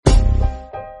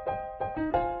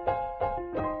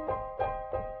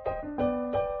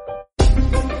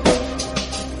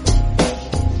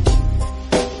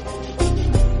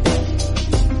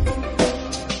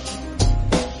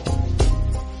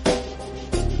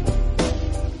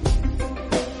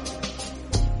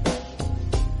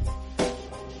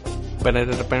What's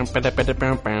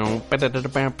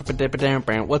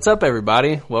up,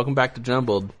 everybody? Welcome back to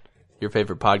Jumbled, your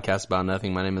favorite podcast about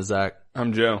nothing. My name is Zach.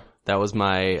 I'm Joe. That was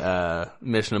my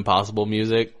Mission Impossible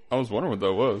music. I was wondering what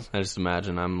that was. I just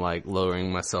imagine I'm like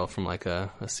lowering myself from like a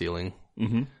ceiling.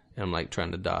 Mm-hmm. And I'm like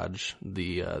trying to dodge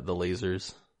the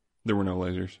lasers. There were no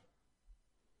lasers.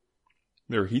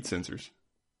 There were heat sensors.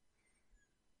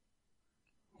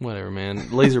 Whatever,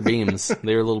 man. Laser beams.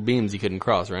 They were little beams you couldn't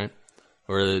cross, right?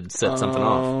 Or it'd set something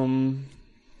off.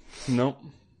 Nope.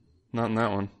 Not in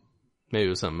that one. Maybe it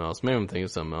was something else. Maybe I'm thinking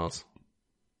of something else.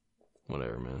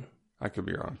 Whatever, man. I could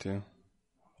be wrong, too.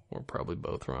 We're probably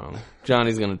both wrong.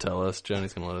 Johnny's going to tell us.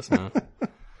 Johnny's going to let us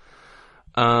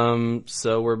know.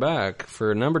 So we're back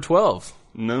for number 12.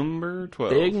 Number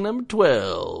 12. Big number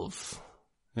 12.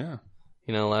 Yeah.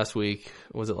 You know, last week,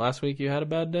 was it last week you had a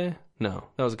bad day? No,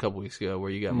 that was a couple weeks ago where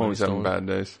you got I'm money always stolen. having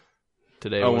bad days.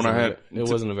 Today, Oh, it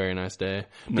wasn't a very nice day.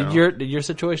 No. Did your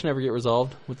situation ever get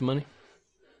resolved with the money?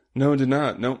 No, it did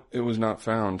not. Nope, it was not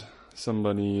found.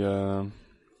 Somebody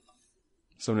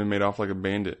made off like a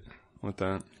bandit with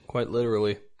that. Quite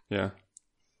literally. Yeah.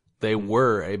 They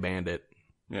were a bandit.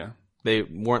 Yeah. They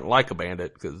weren't like a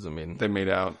bandit because, I mean... They made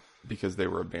out because they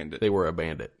were a bandit. They were a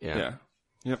bandit, yeah. Yeah.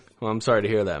 Yep. Well, I'm sorry to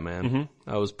hear that, man. Mm-hmm.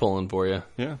 I was pulling for you.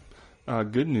 Yeah.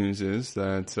 Good news is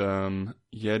that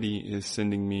Yeti is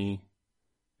sending me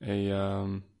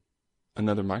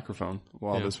another microphone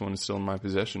while this one is still in my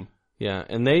possession. Yeah,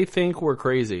 and they think we're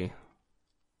crazy.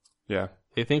 Yeah.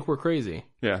 They think we're crazy.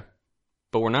 Yeah.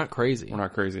 But we're not crazy. We're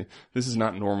not crazy. This is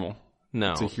not normal.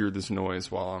 No. To hear this noise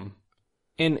while I'm...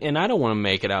 And I don't want to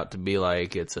make it out to be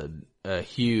like it's a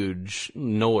huge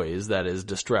noise that is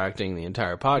distracting the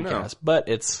entire podcast, but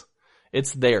it's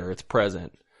there, it's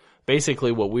present.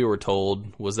 Basically what we were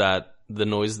told was that the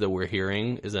noise that we're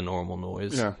hearing is a normal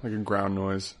noise. Yeah, like a ground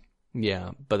noise.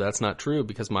 Yeah, but that's not true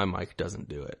because my mic doesn't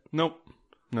do it. Nope.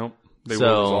 They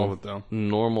will resolve it though.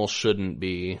 Normal shouldn't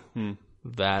be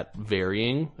that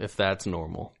varying if that's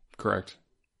normal. Correct.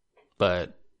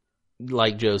 But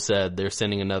like Joe said, they're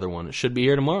sending another one. It should be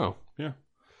here tomorrow. Yeah.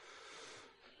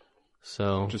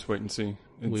 So just wait and see.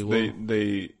 We will.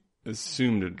 They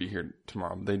assumed it'd be here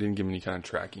tomorrow. They didn't give any kind of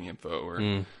tracking info,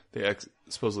 or they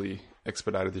supposedly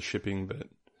expedited the shipping, but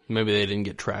maybe they didn't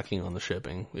get tracking on the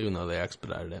shipping, even though they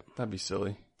expedited it. That'd be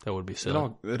silly. That would be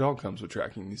silly. It all comes with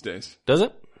tracking these days. Does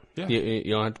it? Yeah.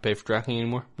 You don't have to pay for tracking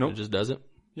anymore? Nope. It just does it?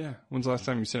 Yeah. When's the last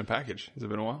time you sent a package? Has it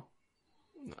been a while?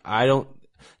 I don't...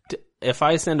 If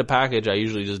I send a package, I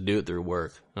usually just do it through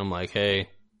work. I'm like, hey,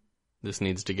 this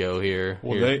needs to go here.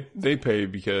 Well, here. They pay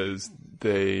because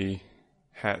they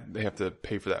have to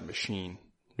pay for that machine.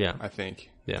 Yeah. I think.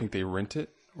 Yeah. I think they rent it,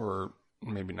 or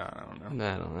maybe not. I don't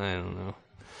know. I don't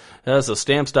know. So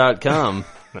stamps.com.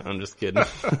 No, I'm just kidding.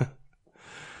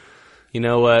 You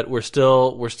know what? We're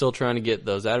still trying to get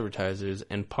those advertisers,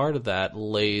 and part of that,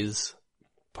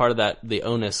 the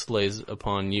onus lays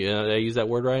upon you. Did I use that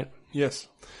word right? Yes.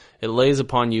 It lays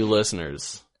upon you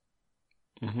listeners.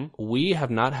 Mm-hmm. We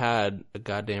have not had a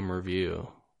goddamn review.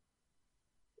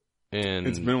 And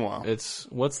it's been a while.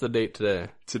 What's the date today?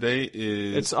 Today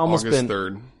is it's almost August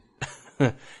 3rd.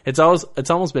 It's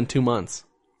almost been 2 months.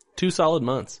 2 solid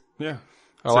months. Yeah.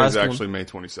 Today's actually May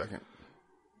 22nd.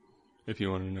 If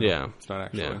you want to know. Yeah. It's not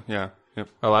actually. Yeah. Yep.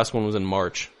 Our last one was in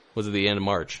March. Was it the end of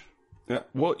March? Yeah.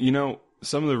 Well,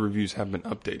 some of the reviews have been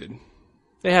updated.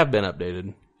 They have been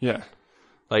updated. Yeah.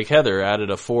 Like Heather added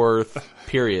a 4th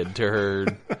period to her.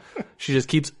 She just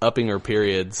keeps upping her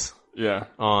periods. Yeah.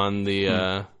 On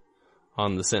the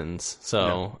sentence.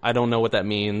 So I don't know what that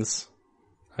means.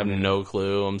 I have no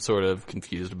clue. I'm sort of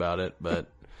confused about it, but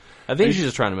I think she's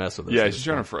just trying to mess with us. Yeah, she's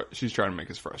trying to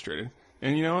make us frustrated.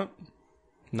 And you know what?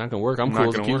 Not gonna work. I'm cool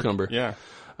as a cucumber. Yeah.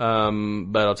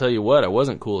 But I'll tell you what, I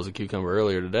wasn't cool as a cucumber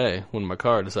earlier today when my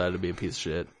car decided to be a piece of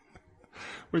shit.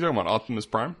 We're talking about Optimus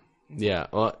Prime? Yeah.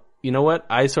 Well, you know what?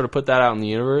 I sort of put that out in the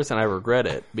universe, and I regret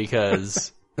it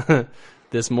because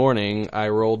this morning I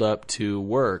rolled up to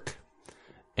work,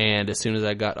 and as soon as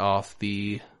I got off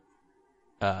the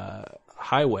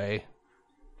highway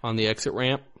on the exit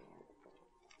ramp,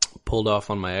 pulled off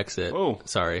on my exit. Oh,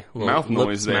 sorry, mouth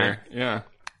noise there. Yeah.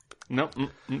 Nope,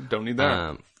 don't need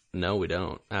that. No, we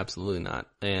don't. Absolutely not.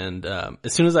 And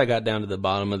as soon as I got down to the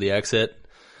bottom of the exit,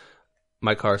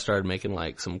 my car started making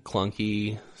like some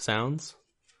clunky sounds.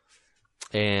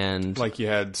 And like you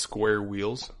had square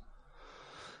wheels?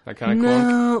 That kind of clunk?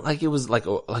 No, like it was like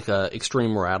a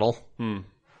extreme rattle.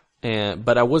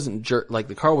 But I wasn't like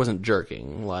the car wasn't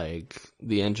jerking, like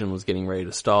the engine was getting ready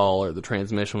to stall or the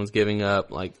transmission was giving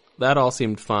up. Like that all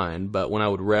seemed fine, but when I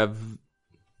would rev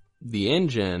the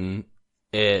engine,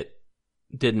 it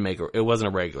it wasn't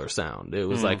a regular sound. It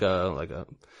was like a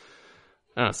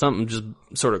I don't know, something just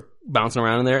sort of bouncing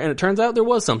around in there. And it turns out there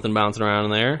was something bouncing around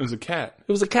in there. It was a cat.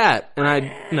 It was a cat.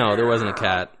 And no, there wasn't a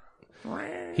cat.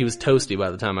 He was toasty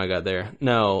by the time I got there.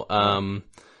 No,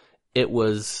 it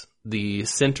was the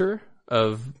center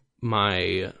of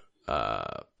my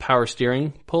power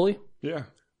steering pulley. Yeah.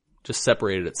 Just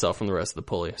separated itself from the rest of the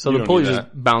pulley. So the pulley's just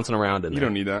bouncing around in there. You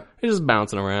don't need that. It's just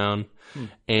bouncing around.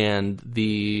 And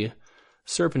the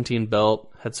serpentine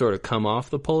belt had sort of come off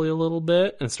the pulley a little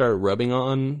bit and started rubbing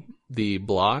on the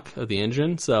block of the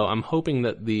engine. So I'm hoping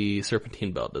that the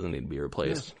serpentine belt doesn't need to be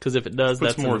replaced. Because if it does,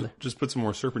 just put some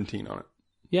more serpentine on it.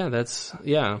 Yeah, that's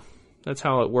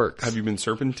how it works. Have you been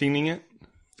serpentining it?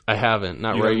 I haven't,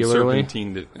 not you regularly.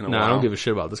 Serpentined it in a no, while. I don't give a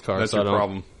shit about this car. That's so your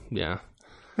problem. Yeah.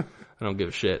 I don't give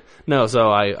a shit. No,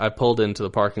 so I pulled into the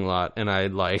parking lot and I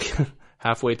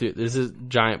halfway through, this is a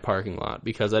giant parking lot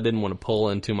because I didn't want to pull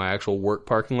into my actual work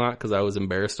parking lot because I was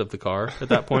embarrassed of the car at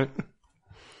that point.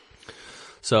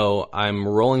 So I'm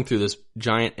rolling through this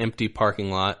giant empty parking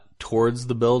lot towards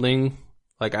the building.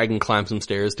 Like I can climb some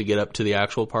stairs to get up to the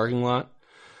actual parking lot.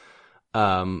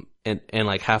 And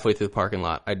like halfway through the parking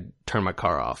lot, I turn my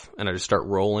car off and I just start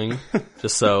rolling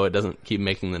just so it doesn't keep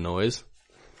making the noise.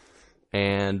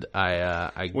 And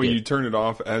you turned it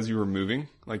off as you were moving?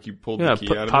 Like you pulled the key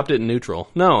out of it? Popped it in neutral.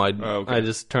 No, I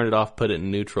just turned it off, put it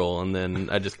in neutral, and then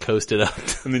I just coasted up.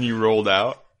 And then you rolled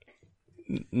out?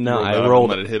 No, I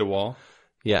rolled. Let it hit a wall?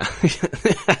 Yeah.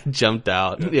 I jumped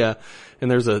out. Yeah. And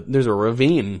there's a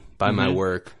ravine by my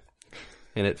work.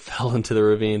 And it fell into the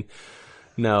ravine.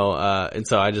 No, and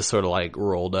so I just sort of like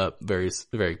rolled up very,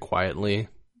 very quietly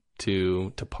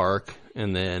to park,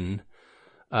 and then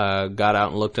got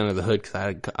out and looked under the hood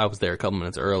because I was there a couple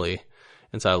minutes early,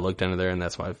 and so I looked under there, and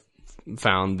that's why I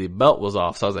found the belt was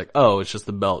off. So I was like, oh, it's just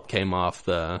the belt came off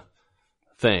the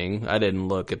thing. I didn't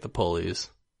look at the pulleys,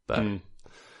 but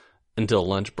until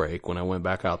lunch break when I went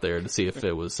back out there to see if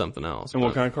it was something else. And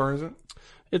what kind of car is it?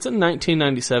 It's a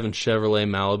 1997 Chevrolet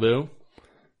Malibu.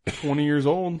 20 years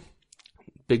old.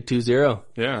 Big 20.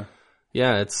 Yeah.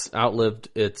 Yeah, it's outlived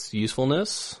its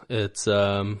usefulness. It's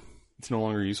no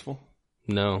longer useful?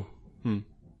 No.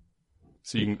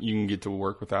 So you can get to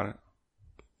work without it?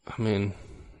 I mean,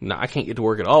 no, I can't get to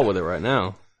work at all with it right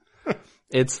now.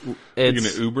 It's you gonna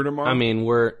Uber tomorrow? I mean,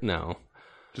 no.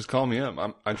 Just call me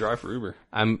up. I drive for Uber.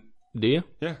 Do you?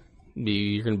 Yeah.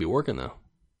 You're gonna be working though.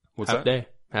 What's that?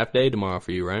 Half day tomorrow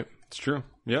for you, right? It's true.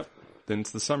 Yep. Then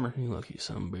it's the summer. You lucky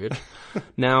son of a bitch.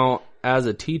 Now, as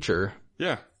a teacher,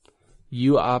 yeah,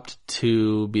 you opt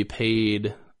to be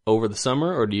paid over the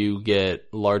summer, or do you get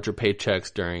larger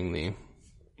paychecks during the?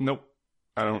 Nope.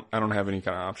 I don't have any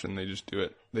kind of option. They just do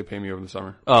it. They pay me over the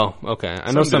summer. Oh, okay.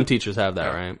 I know some teachers have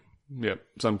that, right? Yep.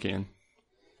 Some can.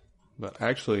 But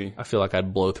actually, I feel like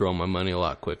I'd blow through all my money a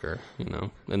lot quicker,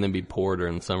 and then be poor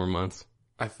during the summer months.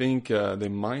 I think they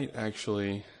might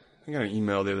actually. I got an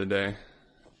email the other day,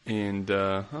 and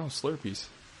Slurpees.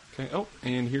 Okay. Oh,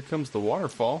 and here comes the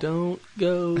waterfall. Don't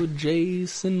go,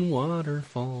 Jason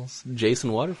Waterfalls.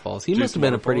 Jason Waterfalls. He must have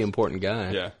been a pretty important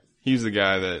guy. Yeah, he's the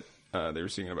guy that they were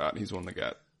singing about. He's the one that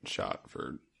got shot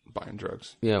for buying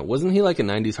drugs. Yeah, wasn't he like a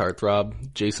 90s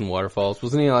heartthrob, Jason Waterfalls?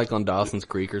 Wasn't he like on Dawson's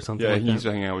Creek or something like that? Yeah, he used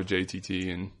to hang out with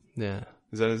JTT and... Yeah.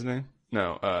 Is that his name?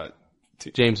 No,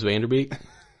 James Vanderbeek?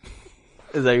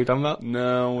 Is that what you're talking about?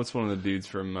 No, what's one of the dudes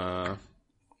from...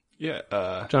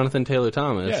 Jonathan Taylor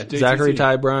Thomas. Yeah, JTT. Zachary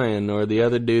Ty Bryan, or the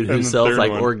other dude who sells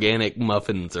like one. organic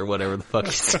muffins or whatever the fuck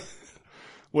he's...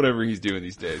 Whatever he's doing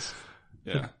these days.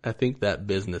 Yeah. I think that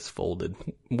business folded.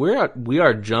 We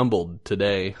are jumbled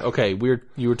today. Okay,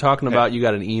 you were talking about you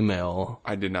got an email.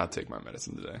 I did not take my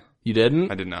medicine today. You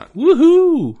didn't? I did not.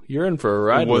 Woohoo! You're in for a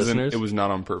ride, listeners. It was not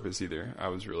on purpose either. I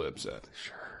was really upset.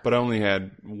 Sure. But I only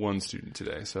had one student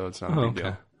today, so it's not a big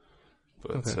deal.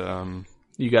 But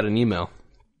you got an email.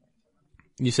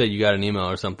 You said you got an email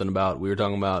or something about, we were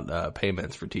talking about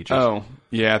payments for teachers. Oh,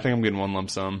 yeah, I think I'm getting one lump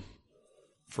sum.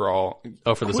 For all.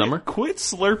 Oh, for the summer? Quit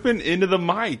slurping into the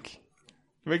mic.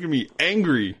 You're making me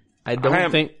angry. I have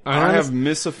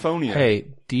misophonia. Hey,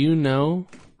 do you know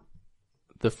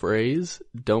the phrase,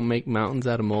 don't make mountains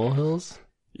out of molehills?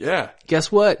 Yeah. Guess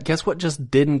what? Guess what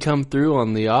just didn't come through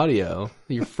on the audio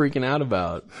you're freaking out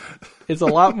about? It's a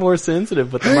lot more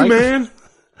sensitive, but the hey, man.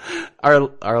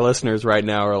 Our listeners right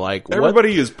now are like, what?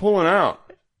 Everybody is pulling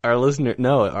out. Our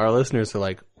listeners are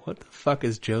like, what the fuck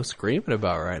is Joe screaming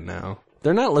about right now?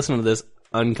 They're not listening to this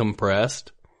uncompressed.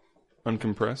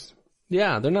 Uncompressed?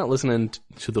 Yeah, they're not listening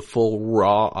to the full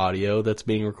raw audio that's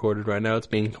being recorded right now. It's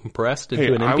being compressed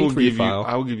into an MP3 file.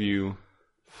 I will give you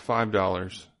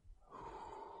 $5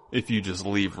 if you just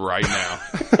leave right now.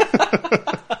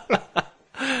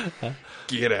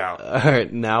 Get out. All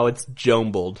right, now it's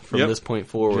jumbled from this point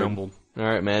forward. Jumbled. All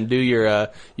right, man. Do your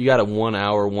you got a 1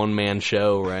 hour, one man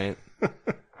show, right?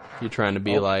 You're trying to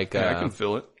be like Yeah, I can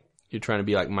fill it. you're trying to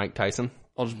be like Mike Tyson.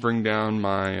 I'll just bring down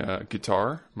my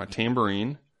guitar, my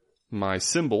tambourine, my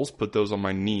cymbals, put those on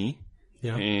my knee,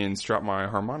 and strap my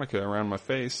harmonica around my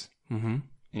face,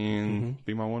 and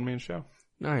be my one-man show.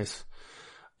 Nice.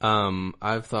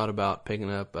 I've thought about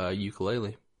picking up a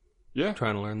ukulele. Yeah.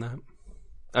 Trying to learn that.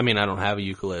 I mean, I don't have a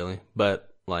ukulele, but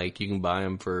like you can buy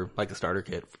them for like a starter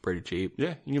kit for pretty cheap.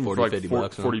 Yeah, you can 40, for like 50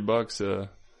 bucks. $40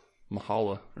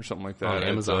 Mahala or something like that on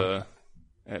Amazon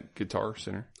at Guitar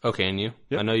Center. Oh, can you?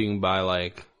 Yep. I know you can buy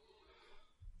like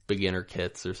beginner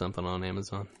kits or something on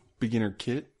Amazon. Beginner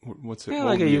kit? What's it? Yeah,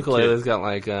 like a ukulele's got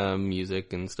like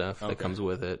music and stuff that comes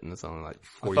with it, and it's only like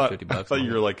 50 bucks. I thought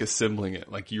you were like assembling it,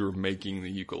 like you were making the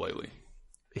ukulele.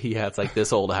 Yeah, it's like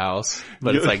this old house,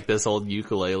 but it's like this old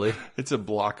ukulele. It's a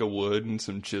block of wood and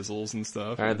some chisels and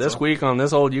stuff. All right, this week on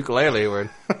this old ukulele,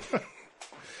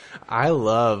 I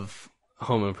love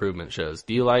home improvement shows.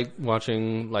 Do you like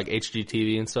watching like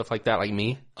HGTV and stuff like that, like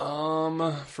me?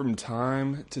 From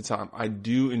time to time, I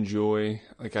do enjoy.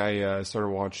 Like I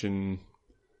started watching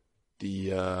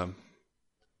the.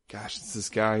 It's this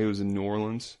guy who was in New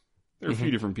Orleans. There are a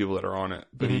few different people that are on it,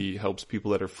 but he helps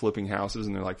people that are flipping houses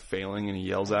and they're like failing, and he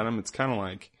yells at them. It's kind of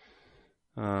like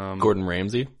Gordon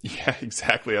Ramsay. Yeah,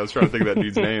 exactly. I was trying to think of that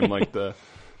dude's name, like the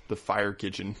fire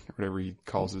kitchen, or whatever he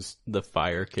calls his. The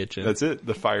fire kitchen. That's it.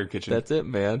 The fire kitchen. That's it,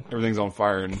 man. Everything's on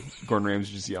fire, and Gordon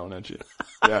Ramsay's just yelling at you.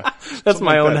 Yeah, that's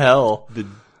my own hell.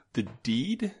 The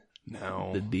deed?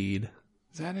 No, the deed.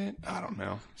 Is that it? I don't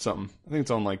know. Something. I think it's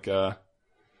on like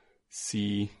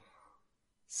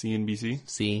CNBC.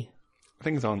 C. I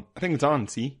think it's on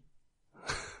C.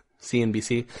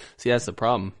 CNBC. See, that's the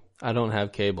problem. I don't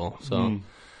have cable, so.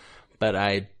 But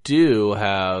I do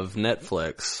have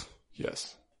Netflix.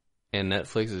 Yes. And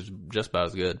Netflix is just about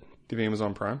as good. Do you have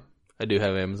Amazon Prime? I do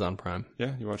have Amazon Prime.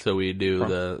 Yeah, you watch. So we do Prime?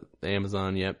 the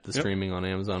Amazon, the streaming on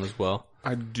Amazon as well.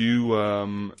 I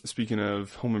do, speaking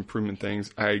of home improvement things,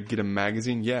 I get a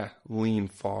magazine. Yeah, Lean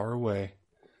Far Away.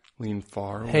 Lean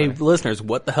Far Away. Hey, listeners,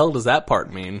 what the hell does that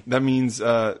part mean? That means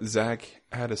Zach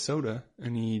had a soda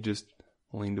and he just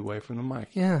leaned away from the mic.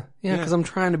 Yeah, because I'm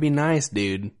trying to be nice,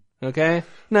 dude. Okay?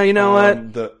 No, you know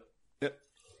what?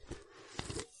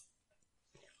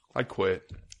 I quit.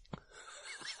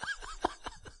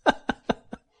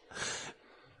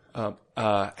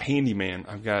 Handyman.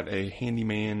 I've got a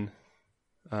Handyman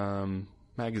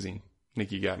magazine.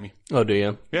 Nikki got me. Oh, do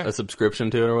you? Yeah. A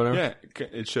subscription to it or whatever? Yeah,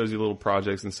 it shows you little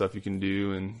projects and stuff you can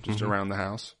do and just around the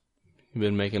house. You've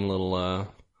been making little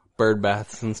bird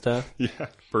baths and stuff? Yeah,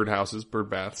 bird houses, bird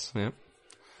baths. Yep.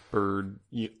 Bird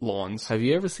lawns. Have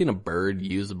you ever seen a bird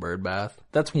use a bird bath?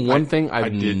 That's one thing I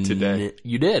did today.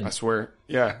 You did? I swear.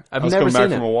 Yeah. I've I was never coming back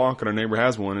seen from it. a walk and our neighbor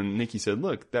has one, and Nikki said,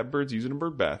 "Look, that bird's using a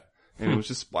bird bath." And it was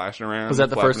just splashing around. Was that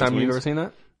the first flapping time its you've wings. ever seen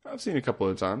that? I've seen it a couple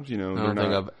of times. You know, I don't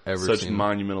think I've ever such seen it.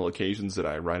 monumental occasions that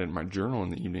I write in my journal in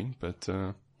the evening. But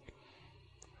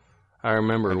I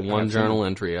remember one I've seen journal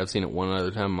entry. I've seen it one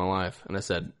other time in my life, and I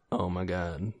said, "Oh my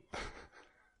god,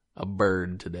 a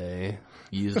bird today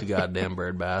used a goddamn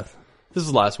bird bath." This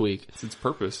was last week. it's its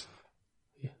purpose.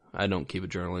 I don't keep a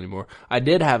journal anymore. I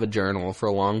did have a journal for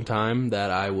a long time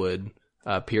that I would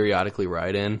periodically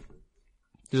write in,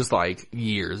 just like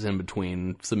years in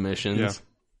between submissions. Yeah.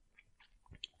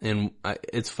 And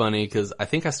it's funny because I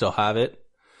think I still have it.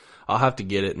 I'll have to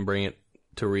get it and bring it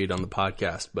to read on the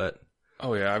podcast, but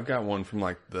Oh yeah, I've got one from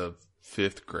like the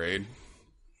 5th grade.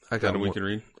 I got That we one, can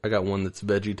read. I got one that's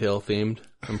VeggieTale themed.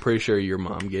 I'm pretty sure your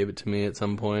mom gave it to me at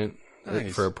some point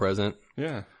Nice. for a present.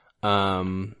 Yeah.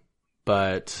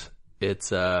 But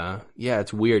it's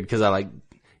it's weird because I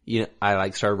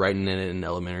started writing in it in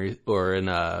elementary or in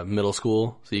middle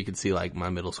school, so you could see like my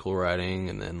middle school writing,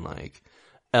 and then like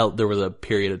there was a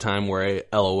period of time where I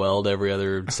LOL'd every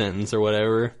other sentence or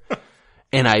whatever.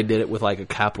 And I did it with like a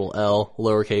capital L,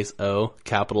 lowercase o,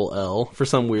 capital L for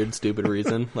some weird stupid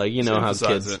reason. Like, you know how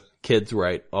kids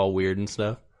write all weird and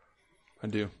stuff. I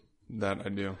do. That I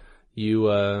do. You,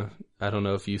 I don't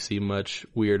know if you see much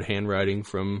weird handwriting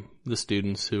from the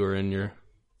students who are in your...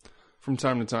 From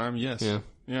time to time, yes. Yeah.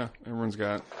 Yeah. Everyone's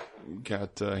got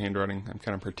handwriting. I'm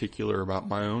kind of particular about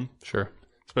my own. Sure.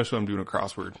 Especially when I'm doing a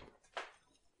crossword.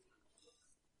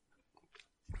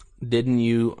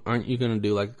 Aren't you going to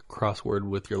do like a crossword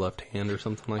with your left hand or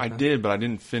something like that? I did, but I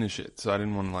didn't finish it, so I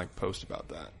didn't want to like post about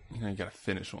that. You know, you gotta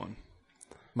finish one.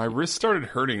 My wrist started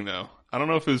hurting though. I don't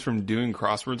know if it was from doing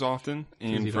crosswords often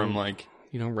and from like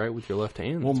You don't write with your left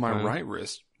hand. Well, That's my fine. right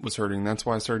wrist was hurting. That's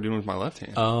why I started doing it with my left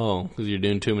hand. Oh, because you're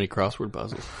doing too many crossword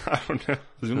puzzles. I don't know. I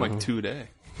was doing like 2 a day.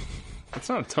 That's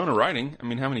not a ton of writing. I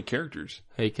mean, how many characters?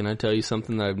 Hey, can I tell you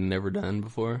something that I've never done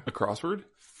before? A crossword?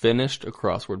 Finished a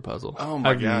crossword puzzle. Oh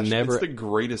my gosh. It's the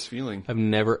greatest feeling. I've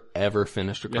never ever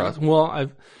finished a crossword. Well,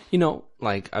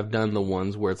 I've done the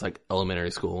ones where it's like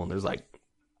elementary school and there's like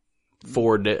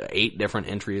 8 different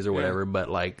entries or whatever, but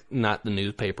like not the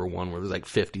newspaper one where there's like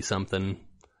 50 something.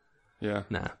 Yeah.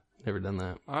 Nah, never done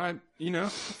that. I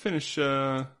finish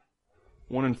 1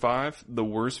 and 5. The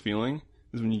worst feeling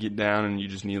is when you get down and you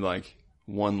just need like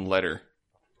one letter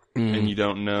and you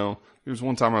don't know. There was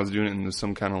one time I was doing it and there's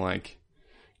some kind of like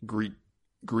Greek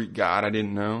god I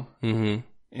didn't know. Mm-hmm.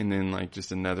 And then like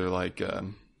just another like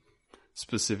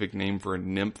specific name for a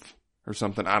nymph or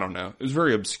something. I don't know. It was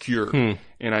very obscure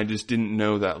and I just didn't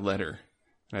know that letter.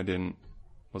 I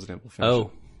wasn't able to finish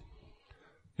it.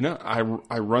 You know,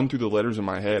 I run through the letters in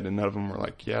my head and none of them were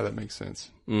like, yeah, that makes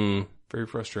sense. Very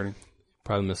frustrating.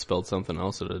 Probably misspelled something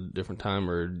else at a different time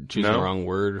or choosing the wrong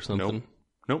word or something.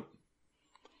 Nope.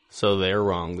 So they're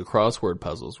wrong. The crossword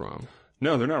puzzle's wrong.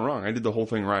 No, they're not wrong. I did the whole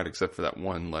thing right except for that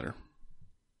one letter.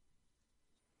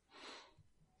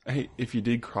 Hey, if you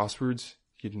did crosswords,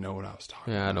 you'd know what I was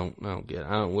talking about. I don't get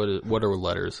it. What are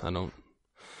letters? I don't.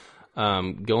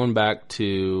 Going back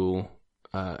to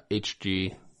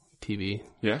HGTV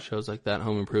shows like that,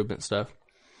 home improvement stuff.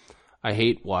 I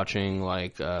hate watching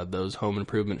like those home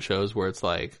improvement shows where it's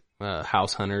like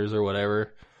House Hunters or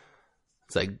whatever.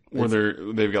 It's like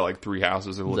where they've got like 3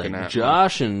 houses they're looking like at.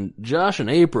 Josh and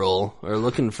April are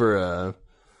looking for a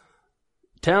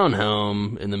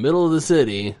townhome in the middle of the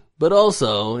city, but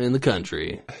also in the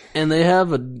country, and they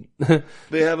have a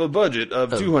budget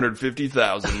of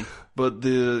 $250,000, but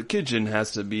the kitchen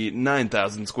has to be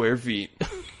 9,000 square feet.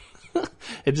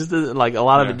 It just doesn't, like a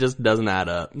lot of it just doesn't add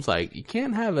up. It's like you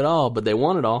can't have it all, but they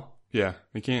want it all. Yeah,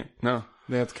 they can't. No,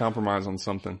 they have to compromise on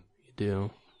something. You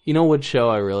do. You know what show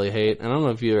I really hate? I don't know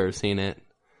if you've ever seen it,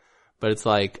 but it's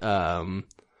like,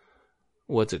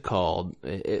 what's it called?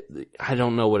 I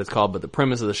don't know what it's called, but the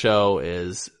premise of the show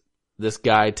is this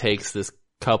guy takes this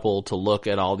couple to look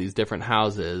at all these different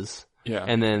houses. Yeah.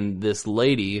 And then this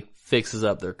lady fixes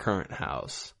up their current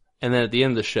house. And then at the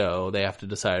end of the show, they have to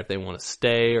decide if they want to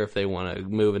stay or if they want to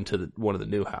move into one of the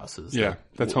new houses. Yeah,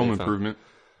 that's home improvement.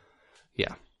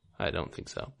 Yeah, I don't think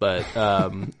so. But,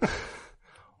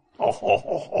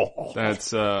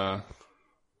 that's, I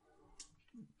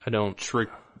don't trick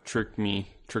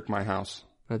my house.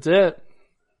 That's it.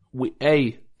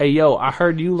 Hey, yo, I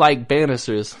heard you like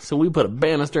banisters, so we put a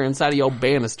banister inside of your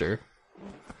banister.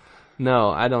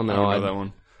 No, I don't know. I don't know that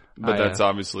one. But that's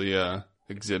obviously,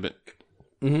 Exhibit.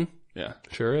 Mm-hmm. Yeah.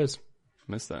 Sure is.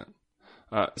 Missed that.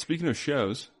 Speaking of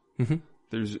shows,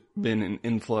 there's been an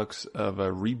influx of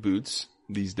reboots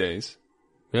these days.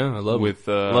 Yeah, I love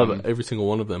love every single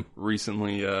one of them.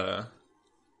 Recently, a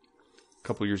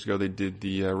couple years ago, they did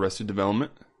the Arrested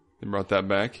Development. They brought that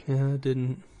back. Yeah, it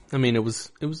didn't. I mean, it was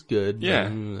good. Yeah,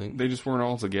 they just weren't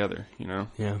all together, you know?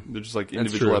 Yeah. They're just like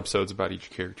individual episodes about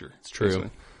each character. It's true.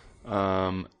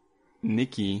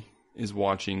 Nikki is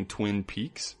watching Twin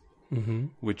Peaks,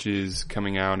 which is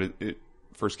coming out. It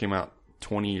first came out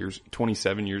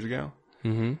 27 years ago.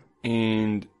 Mm-hmm.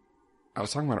 And I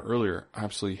was talking about it earlier. I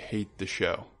absolutely hate the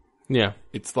show. Yeah.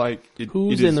 It's like...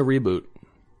 Who's in the reboot?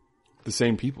 The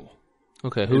same people.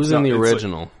 Okay, who's in the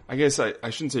original? Like, I guess I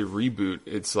shouldn't say reboot.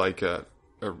 It's like a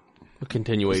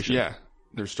continuation. Yeah.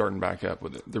 They're starting back up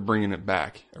with it. They're bringing it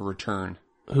back. A return.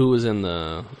 Who was in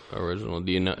the original?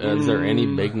 Do you know? Is there any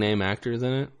big name actors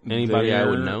in it? Anybody I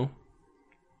would know?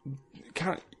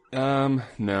 Kind of.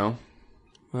 No.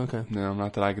 Okay. No,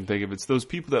 not that I can think of. It's those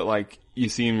people that like you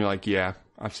see them, you're like, yeah,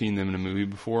 I've seen them in a movie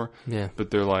before. Yeah.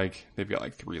 But they're like they've got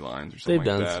like 3 lines or something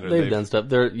like that. They've done stuff.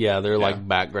 They're like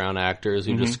background actors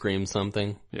who just scream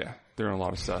something. Yeah, they're in a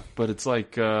lot of stuff. But it's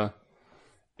like a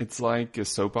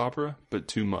soap opera, but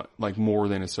too much, like more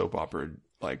than a soap opera,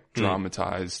 like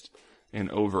dramatized and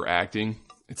overacting.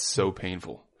 It's so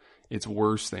painful. It's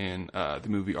worse than the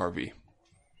movie RV.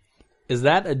 Is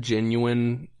that a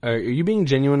genuine... Are you being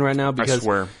genuine right now? Because I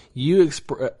swear. You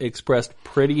expressed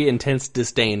pretty intense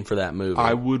disdain for that movie.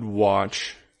 I would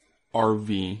watch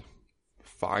RV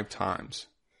 5 times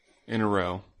in a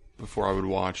row before I would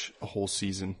watch a whole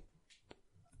season.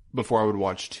 Before I would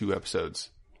watch 2 episodes.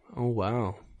 Oh,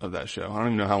 wow. Of that show. I don't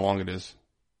even know how long it is.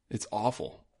 It's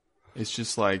awful. It's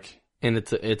just like... And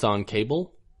it's on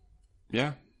cable?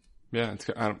 Yeah. Yeah.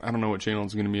 I don't know what channel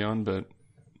it's going to be on, but...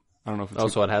 I don't know if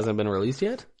it's... so it hasn't been released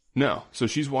yet? No. So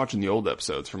she's watching the old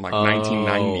episodes from like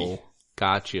 1990.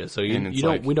 Gotcha. So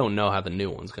we don't know how the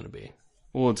new one's going to be.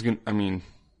 Well, it's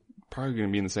probably gonna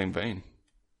be in the same vein.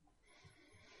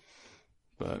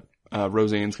 But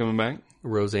Roseanne's coming back.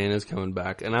 Roseanne is coming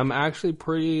back, and I'm actually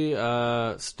pretty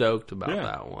stoked about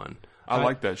that one. I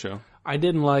like that show. I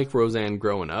didn't like Roseanne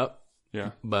growing up.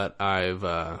 Yeah. But I've,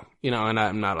 and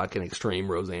I'm not like an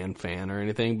extreme Roseanne fan or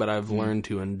anything, but I've learned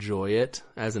to enjoy it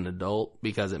as an adult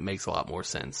because it makes a lot more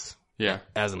sense. Yeah.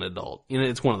 As an adult.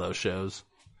 It's one of those shows.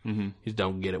 Mm-hmm. You just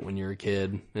don't get it when you're a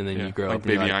kid, and then you grow like up.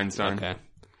 Baby and Einstein. Okay.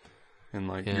 And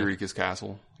like Eureka's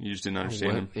Castle. You just didn't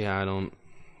understand him. Yeah, I don't.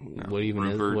 No, what even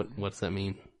Rupert, is? What's that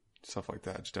mean? Stuff like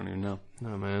that. Just don't even know.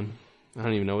 No, man. I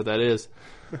don't even know what that is.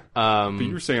 But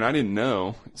you were saying, I didn't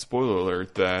know, spoiler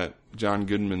alert, that John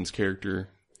Goodman's character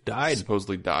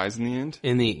supposedly dies in the end.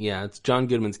 It's John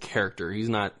Goodman's character. He's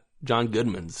not, John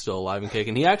Goodman's still alive and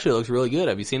kicking. He actually looks really good.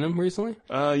 Have you seen him recently?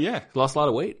 Yeah. He lost a lot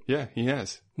of weight. Yeah, he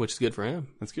has. Which is good for him.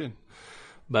 That's good.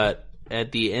 But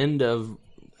at the end of,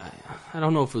 I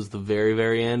don't know if it was the very,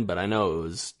 very end, but I know it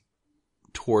was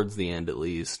towards the end at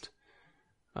least,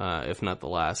 if not the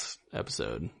last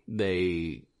episode,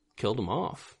 they killed him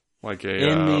off. Like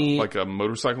a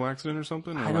motorcycle accident or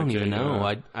something? Or I don't even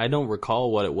know. I don't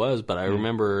recall what it was, but I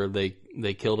remember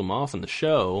they killed him off in the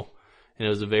show, and it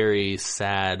was a very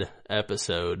sad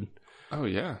episode. Oh,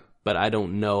 yeah. But I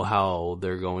don't know how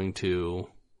they're going to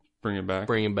bring him back.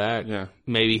 Yeah.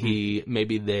 Maybe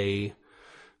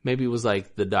it was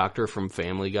like the doctor from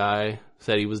Family Guy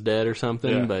said he was dead or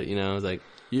something, but it was like,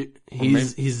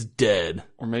 he's dead.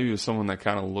 Or maybe it was someone that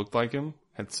kind of looked like him.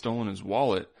 Had stolen his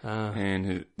wallet,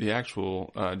 and the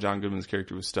actual John Goodman's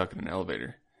character was stuck in an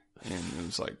elevator, and it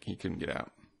was like he couldn't get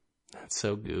out. That's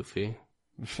so goofy.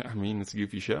 I mean, it's a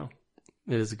goofy show.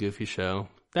 It is a goofy show.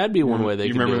 That'd be one way they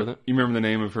could deal with it. You remember the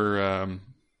name of her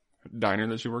diner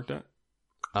that she worked at?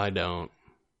 I don't.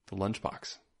 The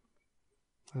Lunchbox.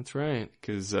 That's right.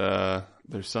 Because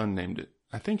their son named it.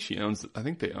 I think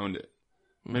they owned it.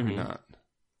 Maybe not.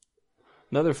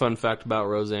 Another fun fact about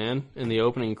Roseanne, in the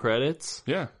opening credits.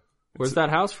 Yeah. Where's that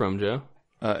house from, Joe?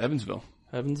 Evansville.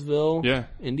 Evansville, yeah,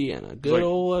 Indiana. Good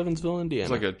old Evansville, Indiana.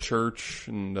 It's like a church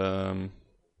and a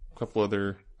couple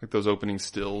other, like those opening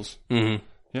stills. Mm-hmm.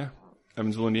 Yeah.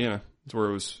 Evansville, Indiana. That's where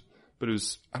it was. But it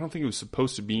was, I don't think it was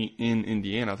supposed to be in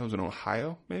Indiana. I thought it was in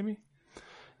Ohio, maybe?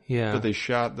 Yeah. But they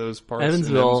shot those parts in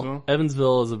Evansville.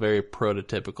 Evansville is a very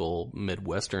prototypical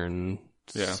Midwestern,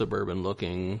 suburban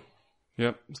looking.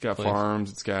 Yep. It's got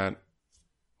farms. It's got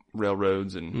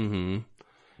railroads and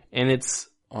it's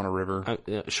on a river.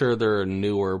 Sure, there are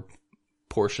newer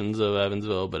portions of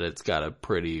Evansville, but it's got a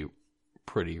pretty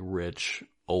rich,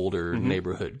 older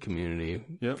neighborhood community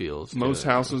feels. Most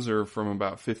houses are from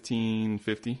about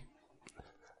 1550.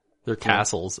 They're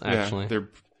castles, actually.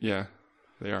 They are.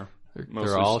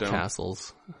 They're all stone.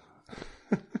 Castles.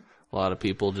 A lot of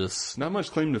people just... Not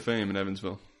much claim to fame in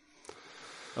Evansville.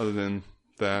 Other than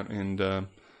that, and the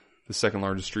second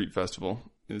largest street festival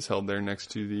is held there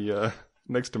next to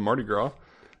Mardi Gras.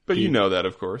 But you know that,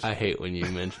 of course. I hate when you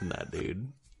mention that,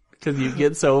 dude. Because you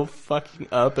get so fucking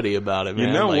uppity about it, man.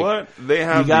 You know what? They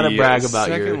have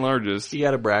second largest. You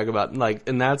gotta brag about,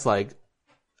 and that's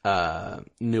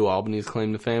New Albany's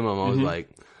claim to fame. I'm always like,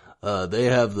 they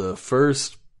have the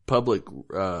first public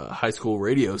high school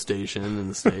radio station in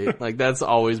the state. That's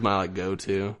always my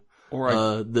go-to.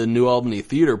 Or the New Albany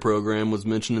theater program was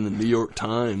mentioned in the New York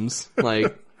Times.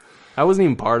 I wasn't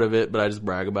even part of it, but I just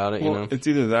brag about it, you know? It's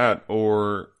either that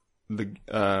or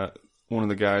one of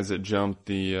the guys that jumped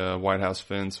the White House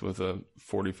fence with a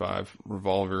 .45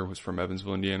 revolver was from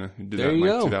Evansville, Indiana. Who did that in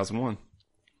 2001.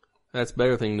 That's a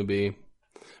better thing to be.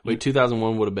 Wait,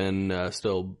 2001 would have been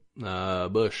still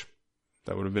Bush.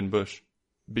 That would have been Bush.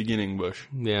 Beginning Bush.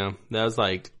 Yeah, that was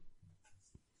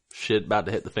shit about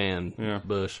to hit the fan. Yeah.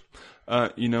 Bush.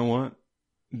 You know what?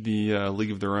 The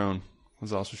League of Their Own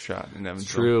was also shot in Evansville.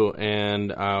 It's true,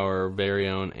 and our very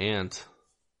own aunt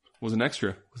was an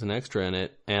extra. In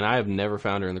it, and I have never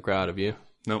found her in the crowd. Have you?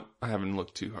 Nope, I haven't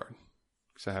looked too hard.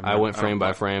 I went frame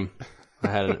by frame. I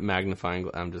had a magnifying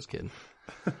glass. I'm just kidding.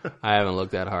 I haven't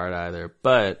looked that hard either,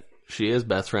 but she is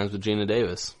best friends with Gina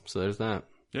Davis, so there's that.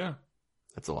 Yeah.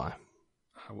 That's a lie.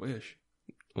 I wish.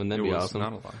 Wouldn't that be awesome?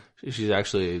 Not a lie. She's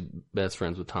actually best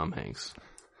friends with Tom Hanks,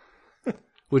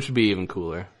 which would be even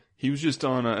cooler. He was just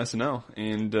on SNL,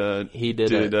 and he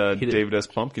did David S.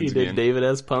 Pumpkins again. He did David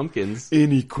S. Pumpkins.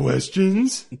 Any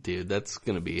questions? Dude, that's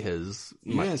going to be his...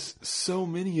 Yes, so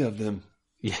many of them.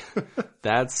 Yeah,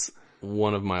 that's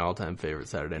one of my all-time favorite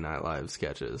Saturday Night Live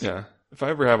sketches. Yeah. If I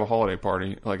ever have a holiday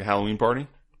party, like a Halloween party,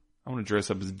 I want to dress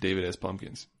up as David S.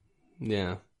 Pumpkins.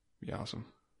 Yeah. Be awesome.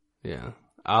 Yeah.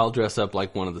 I'll dress up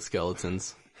like one of the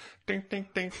skeletons. Ding, ding,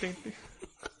 ding, ding, ding.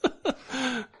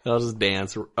 I'll just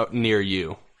dance near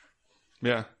you.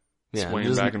 Yeah. Yeah,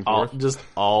 Swaying back and forth. Just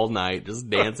all night, just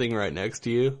dancing right next to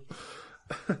you.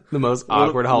 The most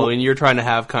awkward Halloween. You're trying to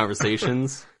have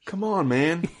conversations. Come on,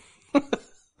 man.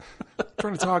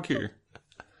 Trying to talk here.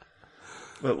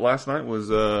 But last night was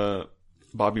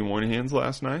Bobby Moynihan's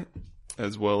last night,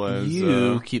 as well as...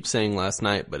 You keep saying last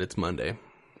night, but it's Monday.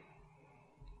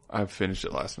 I finished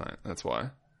it last night, that's why.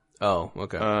 Oh,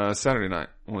 okay. Saturday night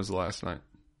was the last night.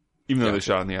 Even though they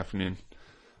shot in the afternoon.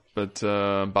 But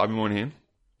Bobby Moynihan,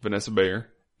 Vanessa Bayer,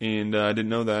 and I didn't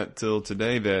know that till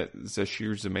today that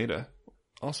Zashir Zameda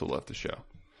also left the show.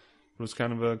 It was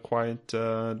kind of a quiet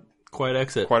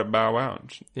exit. Quite a bow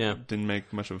out. Yeah. Didn't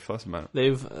make much of a fuss about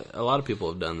it. A lot of people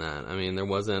have done that. I mean, there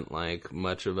wasn't like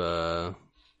much of a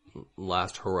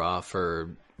last hurrah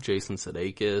for Jason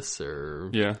Sudeikis or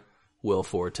Will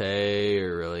Forte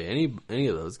or really any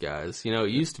of those guys. You know, it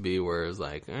used to be where it was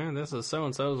like, this is so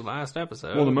and so's last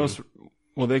episode.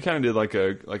 Well, they kind of did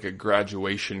like a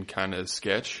graduation kind of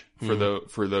sketch for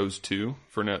those two,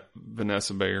 for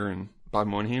Vanessa Bayer and Bobby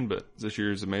Moynihan, but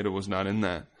Zashir Zameda was not in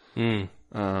that.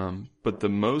 But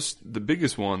the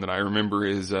biggest one that I remember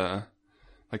is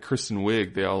like Kristen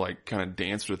Wiig. They all like kind of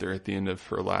danced with her at the end of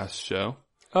her last show.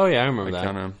 Oh yeah, I remember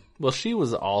that. Well, she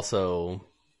was also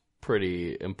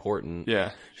pretty important.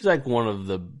 Yeah, she's like one of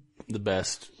the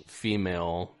best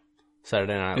female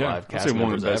Saturday Night Live cast members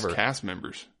one of the best ever. Cast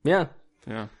members. Yeah.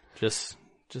 Yeah. Just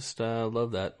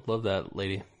love that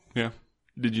lady. Yeah.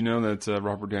 Did you know that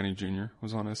Robert Downey Jr.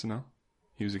 was on SNL?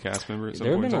 He was a cast member at some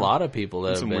point. There have been a lot of people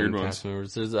that have been cast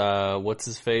members. There's what's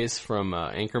his face from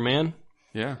Anchorman?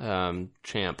 Yeah.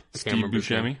 Champ. Steve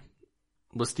Buscemi.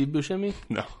 Was Steve Buscemi?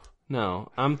 No.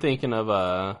 I'm thinking of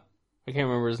I can't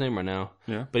remember his name right now.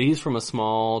 Yeah. But he's from a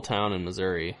small town in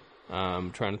Missouri.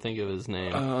 I'm trying to think of his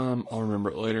name. I'll remember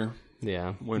it later.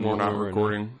 Yeah. When we're not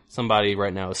recording. Somebody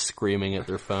right now is screaming at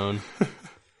their phone.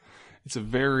 It's a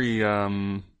very, I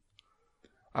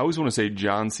always want to say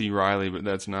John C. Reilly, but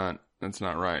that's not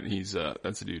right. He's,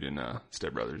 that's a dude in,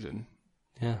 Step Brothers and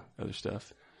other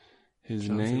stuff. His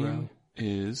name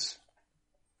is,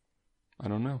 I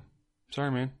don't know.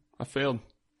 Sorry, man. I failed.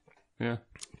 Yeah.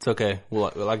 It's okay.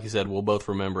 Well, like you said, we'll both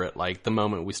remember it like the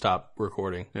moment we stop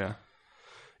recording. Yeah.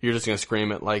 You're just going to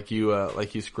scream it like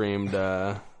you screamed,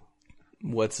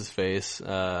 what's his face?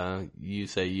 You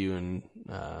say you and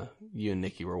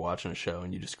Nikki were watching a show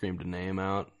and you just screamed a name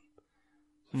out.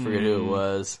 I forget who it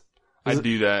was. I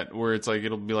do that where it's like,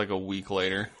 it'll be like a week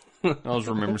later. I'll just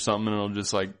remember something and it'll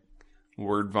just like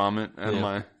word vomit out of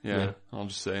I'll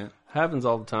just say it. Happens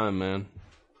all the time, man.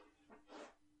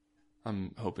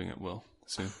 I'm hoping it will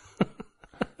soon.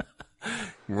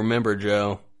 Remember,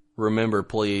 Joe. Remember,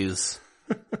 please.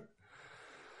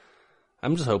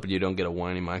 I'm just hoping you don't get a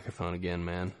whiny microphone again,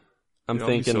 man. I'm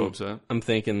thinking so upset. I'm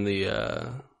thinking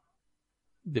the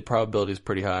probability is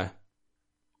pretty high.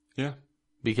 Yeah.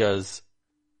 Because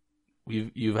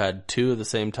you've had two of the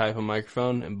same type of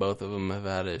microphone and both of them have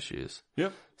had issues.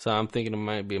 Yep. So I'm thinking it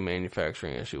might be a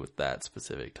manufacturing issue with that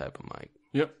specific type of mic.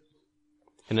 Yep.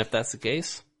 And if that's the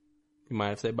case, you might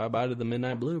have to say bye-bye to the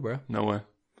Midnight Blue, bro. No way.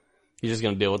 You're just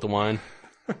going to deal with the whine?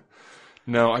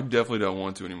 No, I definitely don't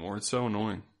want to anymore. It's so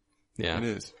annoying. Yeah. It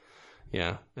is.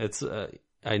 Yeah. It's,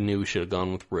 I knew we should have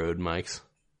gone with Rode mics.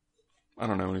 I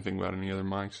don't know anything about any other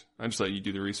mics. I just let you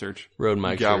do the research. Rode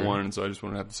mics. You got one, and so I just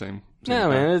want to have the same. Yeah,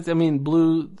 man.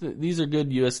 Blue, these are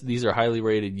good these are highly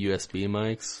rated USB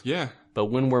mics. Yeah. But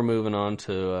when we're moving on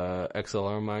to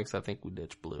XLR mics, I think we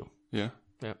ditch Blue. Yeah.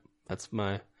 Yep. That's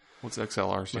my... What's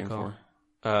XLR stand for?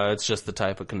 It's just the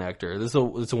type of connector. It's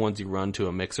the ones you run to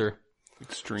a mixer.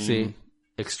 Extreme. See?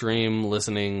 Extreme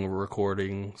listening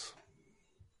recordings.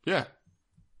 Yeah.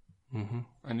 Mm-hmm.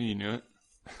 I knew you knew it.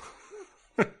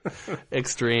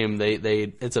 Extreme.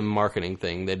 It's a marketing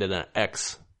thing. They did an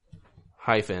X-Tream.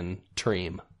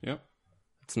 Yep.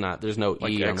 It's not. There's no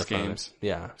like E on X the front. Games.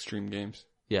 Yeah. Extreme Games.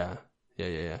 Yeah.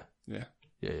 Yeah.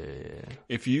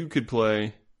 If you could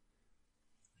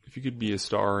be a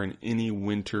star in any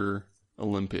Winter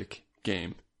Olympic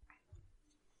game,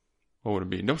 what would it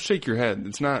be? Don't shake your head.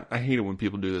 It's not, I hate it when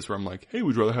people do this where I'm like, hey,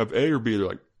 would you rather have A or B? They're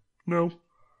like, no.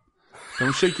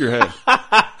 Don't shake your head.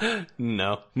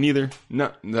 No. Neither.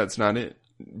 No, that's not it.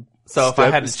 So if I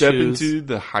had to step choose... into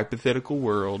the hypothetical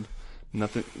world,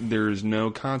 there is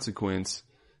no consequence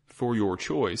for your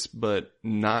choice, but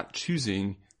not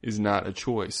choosing is not a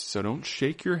choice. So don't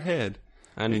shake your head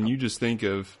and you just think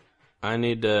of... I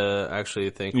need to actually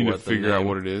think. You need to figure out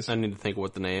what it is. I need to think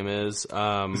what the name is.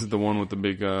 Is it the one with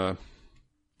the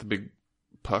big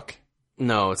puck?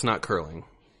 No, it's not curling.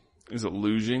 Is it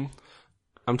luging?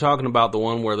 I'm talking about the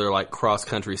one where they're like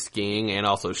cross-country skiing and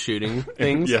also shooting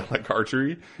things. Yeah, like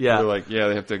archery. Yeah. They're like,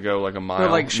 they have to go like a mile. They're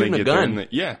like shooting a gun.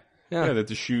 Yeah, they have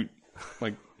to shoot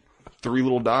like 3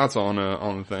 little dots on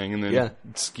the thing and then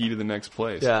ski to the next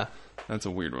place. Yeah. That's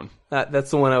a weird one.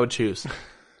 That's the one I would choose.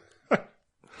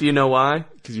 Do you know why?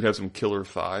 Because you'd have some killer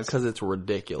thighs. Because it's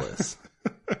ridiculous.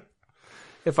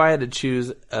 If I had to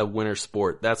choose a winter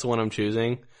sport, that's the one I'm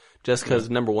choosing. Just because,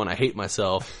 number one, I hate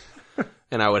myself.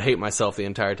 And I would hate myself the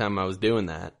entire time I was doing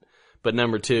that. But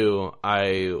number two,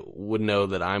 I would know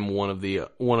that I'm one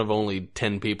of only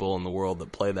 10 people in the world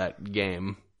that play that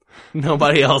game.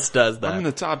 Nobody else does that. I'm in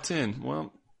the top 10.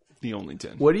 Well, the only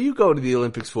 10. What do you go to the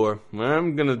Olympics for?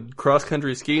 I'm going to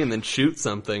cross-country ski and then shoot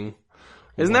something.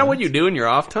 Isn't that what you do in your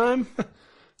off time?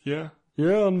 Yeah.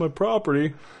 Yeah, on my property.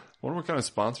 I wonder what kind of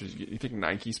sponsors you get. You think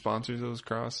Nike sponsors those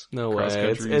No way.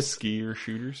 cross-country It's skier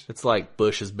shooters? It's like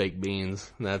Bush's baked beans.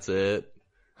 That's it.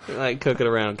 Like cooking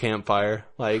around a campfire.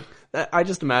 Like I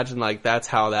just imagine like that's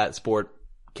how that sport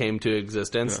came to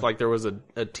existence. Yeah. Like there was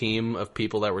a team of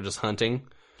people that were just hunting.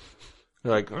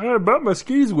 They're like, I brought my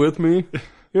skis with me.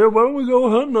 Yeah, why don't we go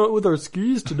hunting with our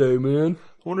skis today, man?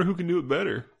 I wonder who can do it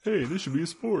better. Hey, this should be a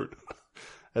sport.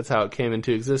 That's how it came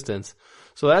into existence.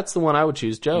 So that's the one I would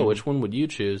choose. Joe, which one would you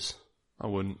choose? I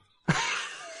wouldn't.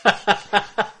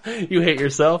 You hate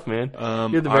yourself, man.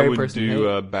 You're the very person I who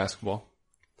would do basketball.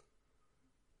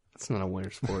 It's not a winter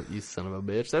sport, you son of a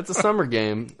bitch. That's a summer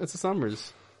game. It's a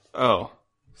summers. Oh,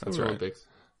 that's Summer right. Olympics.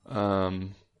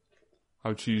 I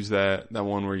would choose that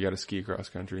one where you got to ski across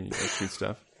country and you got to shoot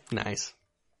stuff. Nice.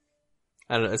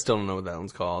 I still don't know what that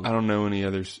one's called. I don't know any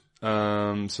others.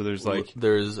 So there's like,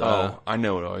 there's I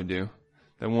know what I would do.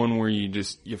 That one where you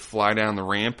fly down the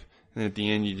ramp and at the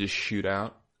end you just shoot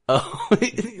out. Oh,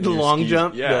 the long skis.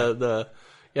 jump. Yeah. The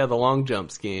long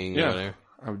jump skiing. Yeah, over there.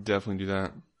 I would definitely do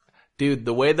that. Dude,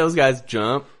 the way those guys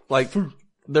jump, like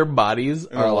their bodies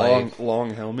And are a like,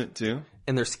 long helmet too.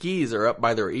 and their skis are up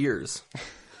by their ears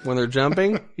when they're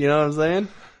jumping. You know what I'm saying?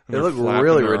 They they're look flapping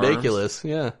really their ridiculous.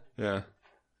 Yeah, Yeah.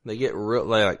 they get real,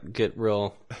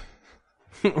 real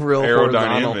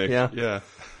horizontal. Aerodynamic. Yeah.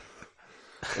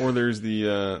 Or there's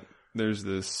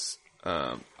this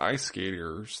ice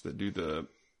skaters that do the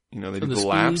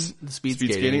laps. The speed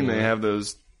skating. They have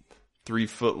those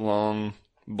 3-foot long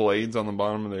blades on the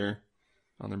bottom of their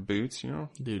boots. You know,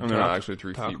 Dude, they're not actually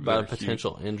 3 feet. Talk But about a they're huge.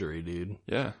 potential injury, dude.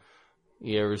 Yeah.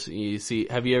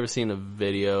 Have you ever seen a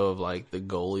video of like the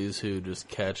goalies who just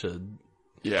catch a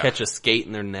skate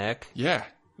in their neck? Yeah.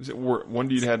 Was it where one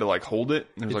dude had to like hold it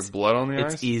and there's like blood on the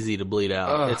ice? It's easy to bleed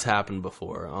out. It's happened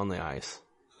before on the ice.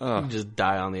 You just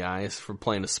die on the ice for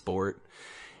playing a sport.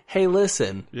 Hey,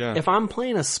 listen. Yeah. If I'm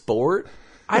playing a sport,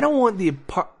 I don't want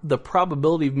the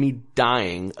probability of me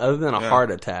dying, other than a heart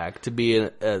attack, to be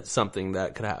something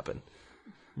that could happen.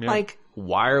 Yeah. Like,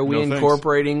 why are we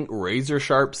incorporating razor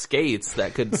sharp skates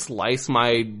that could slice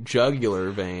my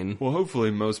jugular vein? Well, hopefully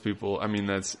most people, I mean,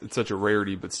 it's such a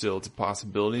rarity, but still it's a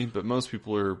possibility. But most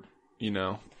people are,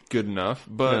 good enough.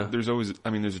 But there's always,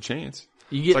 there's a chance.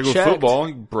 You get it's like checked. with football,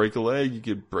 you break a leg, you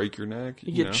could break your neck.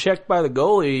 You get checked by the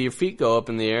goalie, your feet go up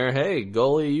in the air. Hey,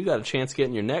 goalie, you got a chance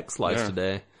getting your neck sliced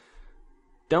today.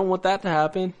 Don't want that to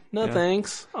happen. No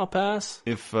thanks. I'll pass.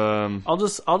 If I'll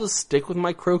just stick with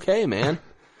my croquet, man.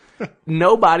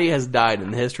 Nobody has died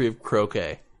in the history of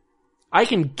croquet. I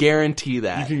can guarantee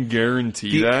that. you can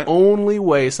guarantee the that. only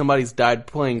way somebody's died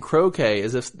playing croquet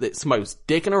is if somebody was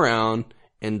dicking around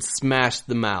and smashed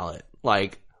the mallet.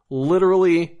 Like,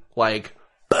 literally, like,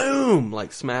 boom!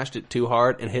 Like, smashed it too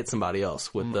hard and hit somebody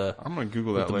else with the I'm gonna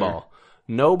Google that the later. ball.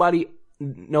 Nobody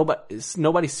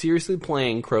seriously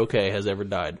playing croquet has ever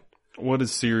died. What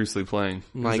is seriously playing?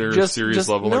 Like, is there just- a serious just-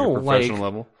 level, no, like a professional like-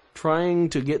 level? Trying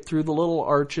to get through the little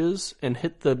arches and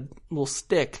hit the little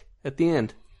stick at the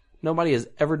end. Nobody has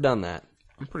ever done that.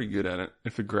 I'm pretty good at it.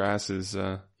 If the grass is,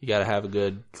 You gotta have a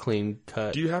good, clean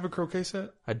cut. do you have a croquet set?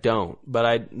 I don't,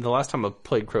 but the last time I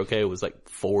played croquet was like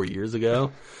 4 years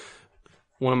ago.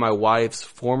 One of my wife's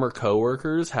former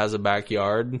coworkers has a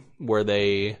backyard where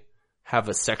they have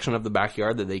a section of the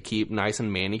backyard that they keep nice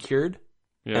and manicured.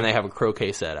 Yeah. And they have a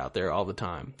croquet set out there all the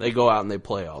time. They go out and they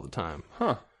play all the time.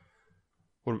 Huh.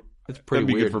 It's pretty That'd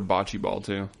be weird. good for bocce ball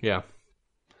too. Yeah.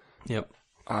 Yep.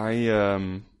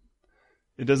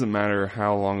 It doesn't matter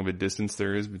how long of a distance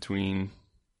there is between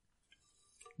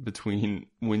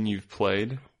when you've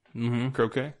played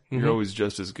croquet. You're always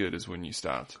just as good as when you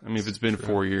stopped. I mean, if it's been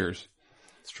 4 years,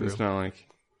 It's true. it's not like,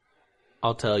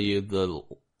 I'll tell you, the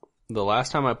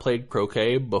last time I played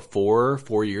croquet before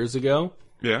 4 years ago,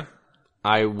 yeah,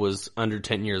 I was under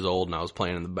 10 years old and I was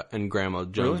playing in Grandma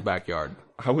Jones' backyard.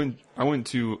 I went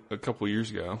to a couple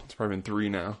years ago. It's probably been 3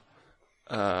 now.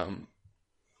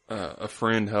 A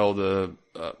friend held an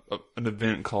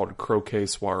event called Croquet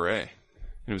Soiree.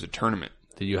 It was a tournament.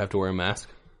 Did you have to wear a mask?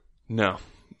 No.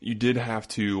 You did have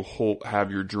to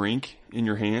have your drink in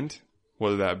your hand,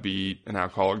 whether that be an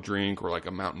alcoholic drink or like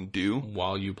a Mountain Dew.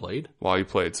 While you played? While you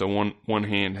played. So one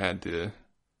hand had to,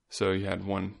 so you had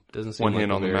one hand like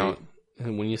on the mallet.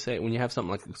 And when you have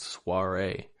something like a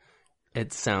soiree,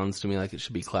 it sounds to me like it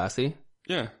should be classy.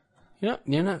 Yeah. Yeah,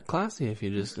 you're not classy if you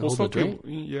just hold the drink.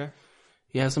 Yeah.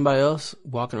 You have somebody else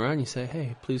walking around, you say,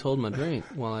 hey, please hold my drink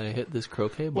while I hit this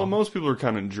croquet ball. Well, most people are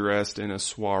kind of dressed in a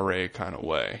soiree kind of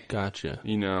way. Gotcha.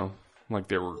 You know, like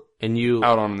they were you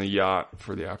out on the yacht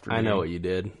for the afternoon. I know what you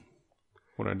did.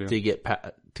 What'd I do? To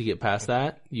get past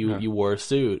that, you wore a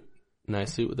suit,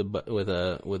 nice suit with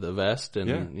a vest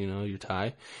and you know your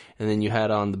tie, and then you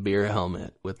had on the beer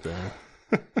helmet with the.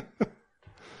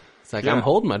 It's like I'm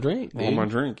holding my drink, dude. Hold my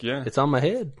drink, yeah. It's on my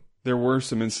head. There were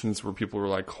some instances where people were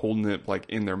like holding it like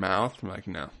in their mouth. I'm like,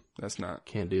 no, that's not.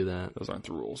 Can't do that. Those aren't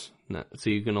the rules. No, so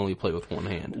you can only play with one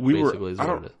hand. I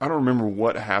don't remember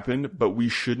what happened, but we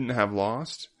shouldn't have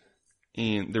lost.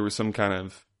 And there was some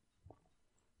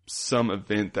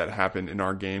event that happened in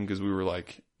our game because we were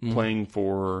like playing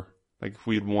for, like if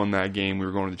we had won that game, we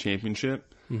were going to the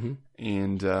championship. Mm-hmm.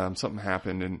 And something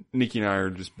happened, and Nikki and I are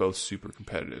just both super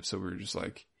competitive. So we were just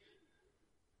like,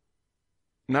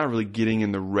 not really getting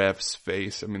in the ref's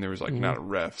face. I mean, there was like not a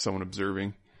ref, someone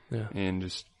observing, and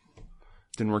just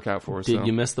didn't work out for us. Did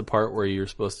you miss the part where you're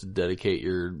supposed to dedicate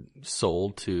your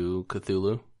soul to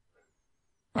Cthulhu?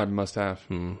 I must have.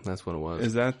 That's what it was.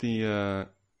 Is that the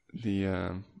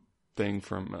thing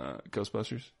from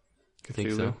Ghostbusters?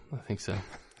 Cthulhu? I think so.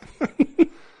 I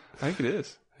think it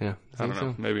is. Yeah, I don't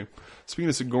know. Maybe. Speaking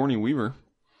of Sigourney Weaver.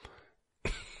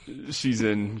 She's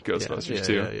in Ghostbusters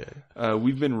too. Yeah.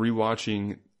 We've been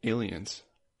rewatching Aliens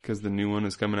because the new one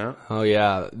is coming out. Oh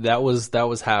yeah, that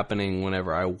was happening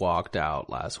whenever I walked out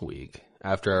last week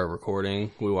after our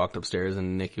recording. We walked upstairs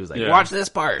and Nikki was like, "Watch this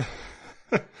part."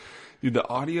 Dude, the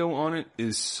audio on it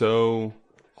is so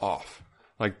off.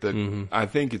 Like I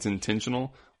think it's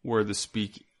intentional where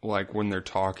like when they're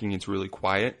talking, it's really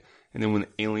quiet, and then when the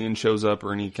alien shows up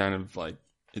or any kind of like,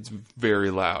 it's very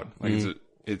loud. Like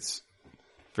it's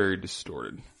very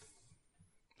distorted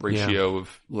ratio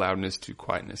of loudness to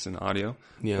quietness in audio.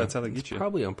 Yeah, that's how they get you.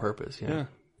 Probably on purpose. Yeah.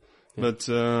 But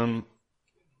I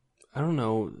don't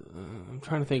know. I'm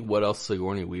trying to think what else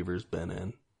Sigourney Weaver's been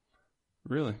in.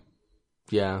 Really?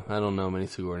 Yeah, I don't know many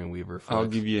Sigourney Weaver films.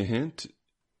 I'll give you a hint.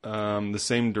 The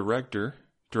same director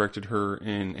directed her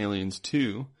in Aliens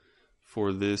 2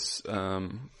 for this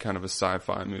kind of a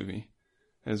sci-fi movie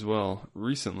as well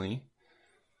recently.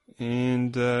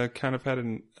 And kind of had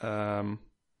an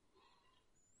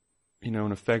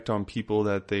effect on people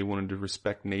that they wanted to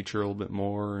respect nature a little bit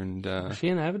more. And was she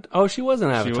an Avatar? Oh, she was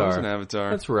an Avatar. She was an Avatar.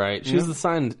 That's right. She was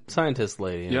the scientist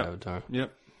lady in Avatar.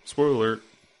 Yep. Spoiler alert.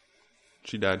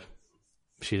 She died.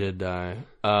 She did die.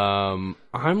 I'm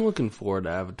looking forward to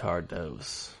Avatar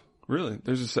Dose. Really?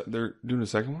 They're doing a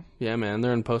second one? Yeah, man.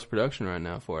 They're in post-production right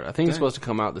now for it. I think it's supposed to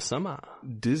come out this summer.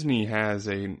 Disney has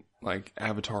a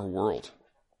Avatar world.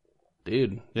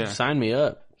 Dude, sign me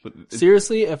up.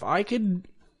 Seriously, if I could,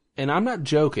 and I'm not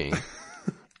joking,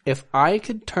 if I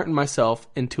could turn myself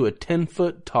into a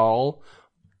 10-foot tall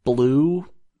blue,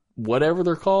 whatever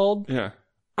they're called,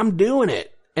 I'm doing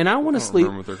it. And I want to sleep.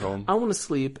 What they're called. I want to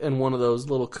sleep in one of those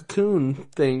little cocoon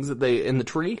things that in the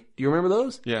tree. Do you remember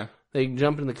those? Yeah. They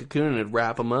jump in the cocoon and it'd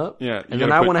wrap them up. Yeah. And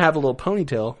then I want to have a little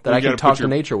ponytail that I can talk to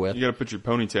nature with. You got to put your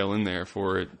ponytail in there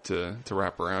for it to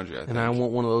wrap around you, I think. And I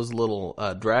want one of those little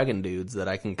dragon dudes that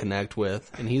I can connect with.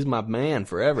 And he's my man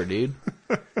forever, dude.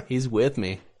 He's with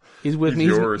me. He's with me.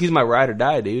 He's my ride or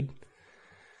die, dude.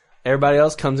 Everybody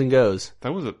else comes and goes.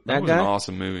 That was an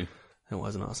awesome movie. It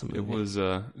was an awesome movie.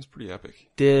 It was pretty epic.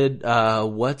 Did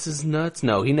what's his nuts?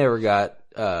 No, he never got.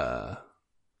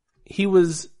 He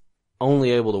was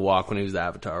only able to walk when he was the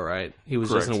Avatar, right? He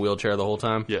was just in a wheelchair the whole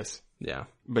time. Yes. Yeah.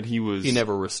 But he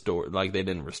never restored. Like they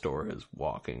didn't restore his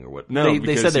walking or what. No,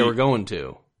 they said they were going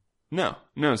to. No.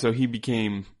 So he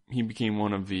became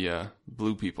one of the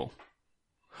blue people.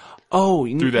 Oh,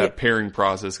 through that pairing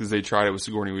process because they tried it with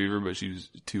Sigourney Weaver, but she was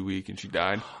too weak and she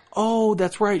died. Oh,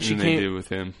 that's right. And they did with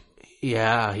him.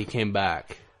 Yeah, he came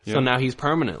back. Yep. So now he's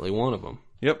permanently one of them.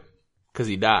 Yep. Because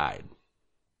he died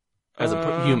as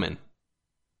a human.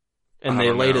 And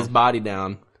they laid his body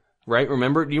down. Right? Do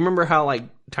you remember how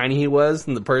tiny he was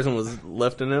and the person was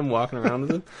lifting him, walking around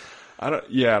with him? I don't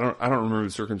remember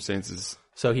the circumstances.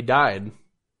 So he died.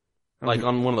 like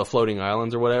on one of the floating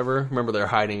islands or whatever. Remember, they're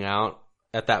hiding out.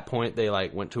 At that point, they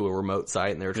like went to a remote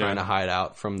site and they were trying to hide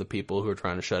out from the people who were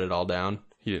trying to shut it all down.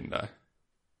 He didn't die.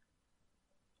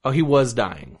 Oh, he was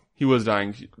dying. He was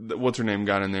dying. What's her name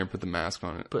got in there, put the mask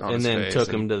on it, and then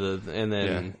took him to the and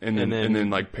then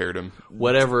like paired him.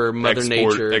 Whatever Mother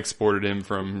Nature exported him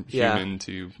from human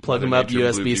to plugged him up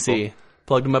USB-C.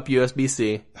 Plugged him up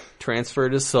USB-C.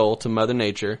 Transferred his soul to Mother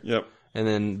Nature. Yep. And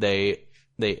then they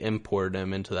imported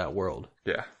him into that world.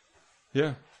 Yeah.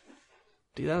 Yeah.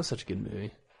 Dude, that was such a good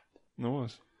movie. It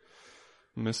was.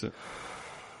 I miss it.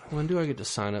 When do I get to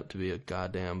sign up to be a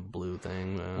goddamn blue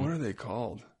thing, man? What are they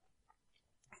called?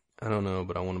 I don't know,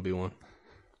 but I want to be one.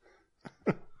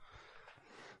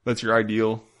 That's your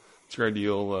ideal. It's your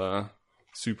ideal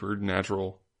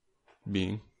supernatural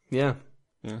being. Yeah.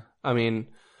 Yeah. I mean,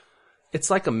 it's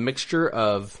like a mixture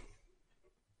of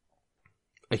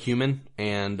a human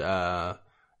and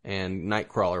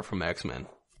Nightcrawler from X-Men.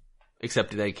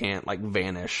 Except they can't like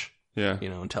vanish. Yeah.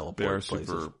 And teleport they are places.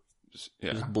 super.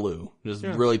 Yeah. Just blue. Just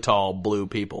really tall blue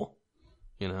people.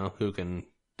 Who can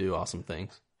do awesome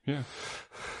things. Yeah.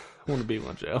 I want to be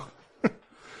one, Joe.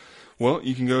 Well,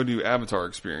 you can go do Avatar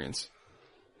Experience.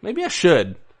 Maybe I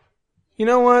should. You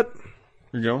know what?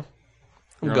 You're going?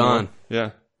 I'm gone.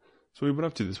 Yeah. So what have you been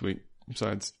up to this week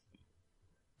besides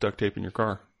duct taping your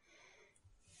car?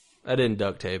 I didn't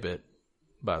duct tape it,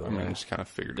 by the way. I just kind of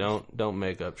figured. Don't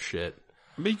make up shit.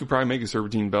 I bet you could probably make a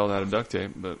serpentine belt out of duct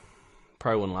tape, but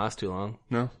probably wouldn't last too long.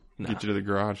 No. Get you to the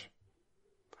garage.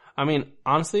 I mean,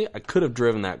 honestly, I could have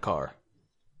driven that car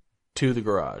to the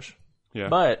garage. Yeah.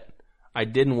 But I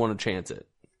didn't want to chance it.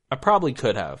 I probably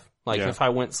could have. If I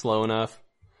went slow enough,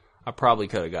 I probably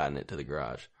could have gotten it to the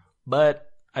garage. But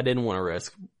I didn't want to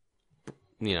risk,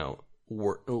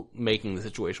 making the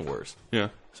situation worse. Yeah.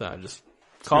 So I just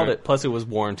called it. Plus, it was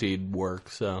warranted work,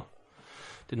 so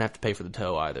didn't have to pay for the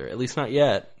tow either. At least not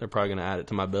yet. They're probably going to add it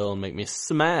to my bill and make me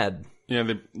so mad. Yeah,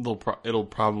 it'll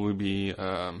probably be.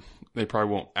 They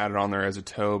probably won't add it on there as a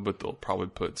tow, but they'll probably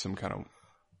put some kind of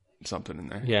something in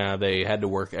there. Yeah, they had to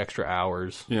work extra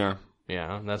hours. Yeah.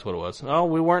 Yeah, that's what it was. Oh,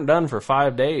 we weren't done for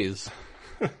 5 days.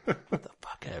 What the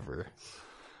fuck ever.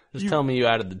 Just tell me you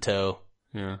added the tow.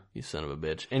 Yeah. You son of a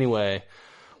bitch. Anyway,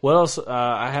 what else?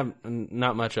 I have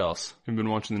not much else. You've been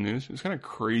watching the news? It was kind of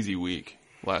crazy week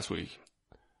last week.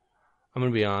 I'm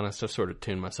going to be honest. I've sort of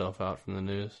tuned myself out from the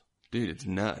news. Dude, it's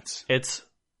nuts.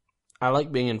 I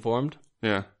like being informed.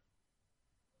 Yeah.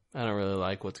 I don't really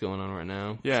like what's going on right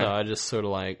now. Yeah. So I just sort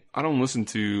of like... I don't listen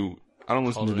to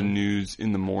the news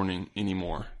in the morning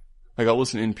anymore. Like, I'll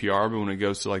listen to NPR, but when it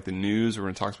goes to like the news or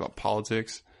when it talks about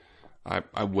politics, I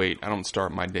wait. I don't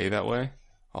start my day that way.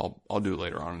 I'll do it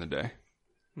later on in the day.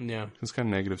 Yeah. It's kind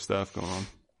of negative stuff going on.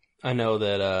 I know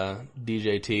that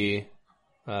DJT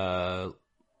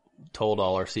told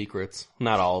all our secrets.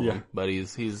 Not all of them, but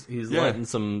he's letting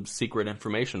some secret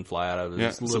information fly out of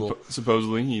his little...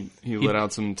 supposedly, he let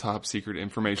out some top secret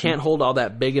information. Can't hold all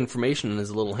that big information in his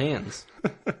little hands.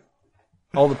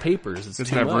 All the papers, it's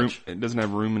too much. It doesn't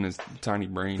have room in his tiny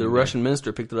brain. The Russian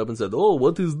minister picked it up and said, "Oh,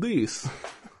 what is this?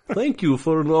 Thank you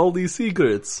for all these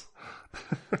secrets."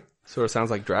 Sort of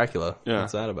sounds like Dracula. Yeah.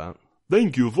 What's that about?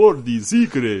 Thank you for the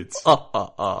secrets.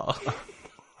 1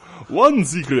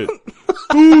 secret.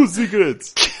 2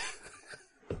 secrets.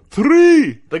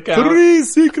 3. The count. 3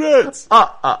 secrets.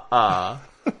 The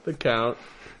count.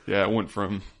 Yeah, it went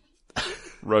from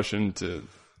Russian to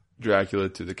Dracula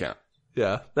to the count.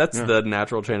 Yeah, that's the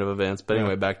natural chain of events. But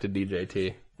anyway, back to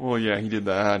DJT. Well, yeah, he did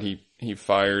that. He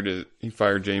fired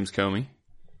James Comey.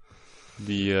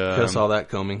 Who saw that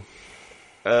coming?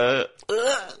 But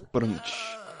he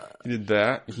did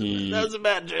that. That was a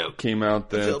bad joke. Came out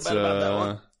that, I feel bad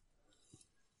about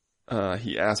that one.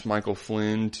 He asked Michael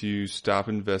Flynn to stop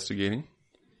investigating.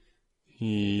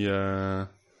 He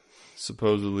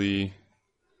supposedly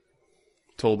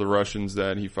told the Russians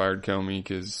that he fired Comey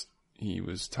because he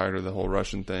was tired of the whole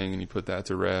Russian thing, and he put that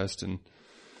to rest. And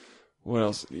what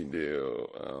else did he do?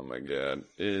 Oh my God!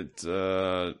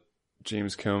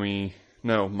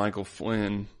 Michael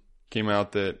Flynn came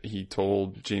out that he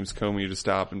told James Comey to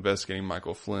stop investigating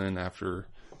Michael Flynn after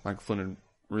Michael Flynn had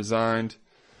resigned.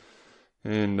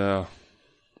 And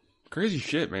crazy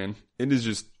shit, man.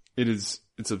 It's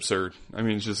absurd. I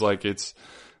mean, it's just like he's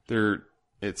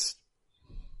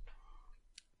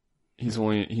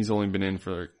only been in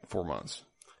for like 4 months.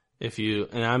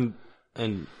 And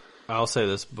I'll say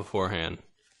this beforehand.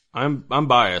 I'm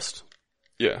biased.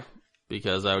 Yeah.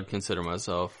 Because I would consider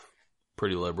myself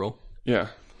pretty liberal. Yeah.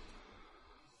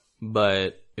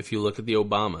 But if you look at the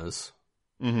Obamas,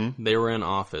 they were in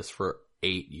office for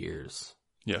 8 years.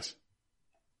 Yes.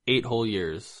 8 whole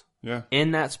years Yeah.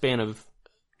 In that span of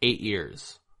 8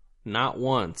 years, not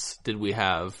once did we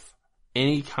have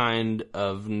any kind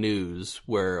of news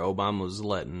where Obama was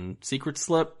letting secrets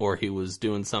slip or he was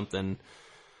doing something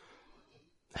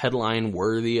headline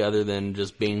worthy other than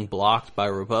just being blocked by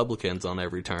Republicans on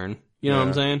every turn. You know what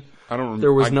I'm saying?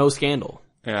 There was no scandal.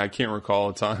 Yeah, I can't recall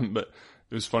a time, but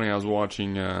it was funny. I was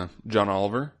watching John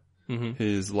Oliver,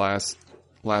 his last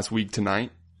week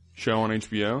tonight show on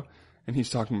HBO, and he's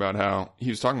talking about how he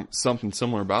was talking something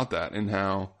similar about that, and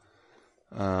how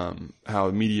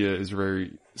the media is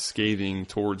very scathing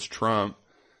towards Trump,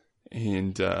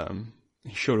 and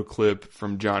he showed a clip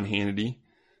from John Hannity,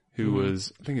 who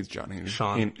was, I think it's John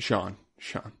Hannity. Sean.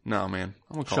 No, man,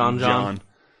 I'm gonna call him John.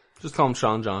 Just call him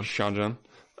Sean John. Sean John.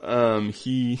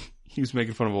 He was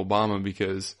making fun of Obama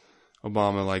because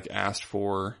Obama like asked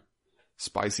for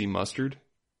spicy mustard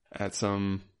at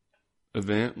some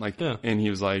event, and he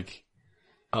was like,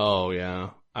 "Oh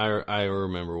yeah, I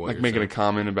remember what." Like you're making saying. a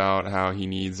comment about how he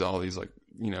needs all these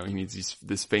he needs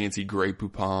this fancy Grey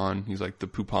Poupon. He's like the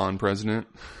Poupon president.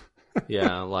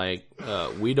 Yeah,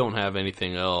 we don't have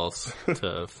anything else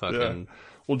to fucking. Yeah.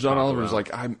 Well, John Oliver's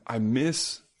about. like, I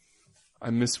miss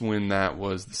when that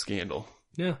was the scandal.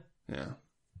 Yeah.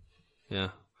 Yeah.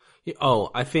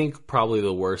 Oh, I think probably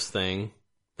the worst thing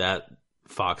that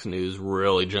Fox News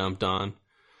really jumped on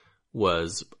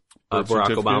was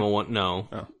Barack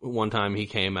Obama. One time he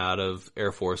came out of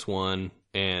Air Force One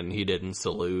and he didn't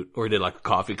salute, or he did like a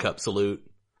coffee cup salute.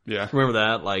 Yeah. Remember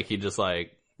that? Like he just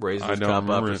like raised his cup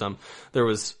up or something.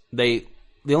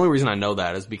 The only reason I know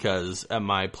that is because at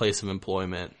my place of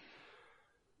employment,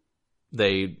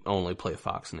 they only play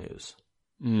Fox News.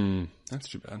 That's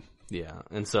too bad. Yeah,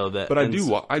 and so that. But I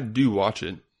do watch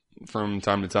it from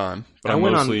time to time. But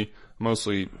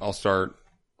mostly I'll start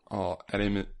at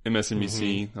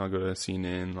MSNBC. I'll go to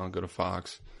CNN. I'll go to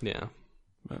Fox. Yeah.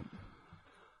 But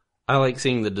I like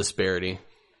seeing the disparity,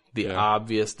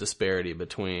 obvious disparity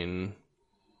between,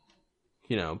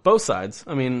 both sides.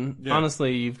 I mean,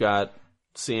 honestly, you've got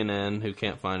CNN who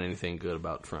can't find anything good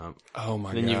about Trump. Oh my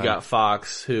god. Then you've got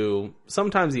Fox who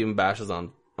sometimes even bashes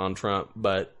on Trump,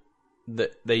 but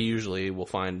they usually will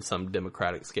find some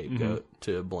Democratic scapegoat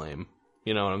to blame.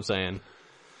 You know what I'm saying?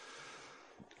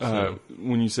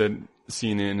 When you said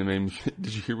CNN,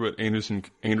 did you hear what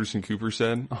Anderson Cooper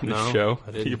said on his show?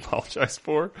 I didn't. He apologized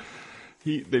for.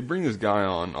 They bring this guy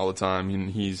on all the time, and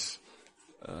he's,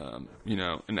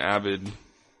 an avid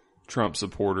Trump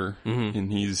supporter,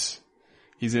 and he's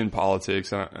in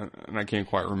politics, and I can't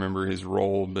quite remember his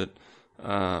role, but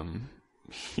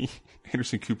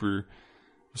Anderson Cooper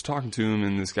was talking to him,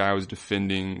 and this guy was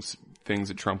defending things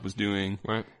that Trump was doing,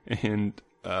 right? And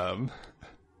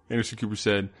Anderson Cooper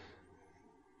said,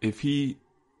 if he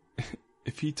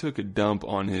took a dump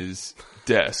on his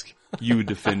desk, you would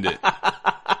defend it.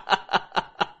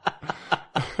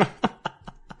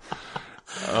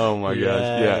 Oh my gosh.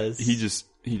 Yeah. He just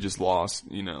lost,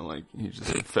 he's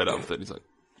just fed up with it. He's like,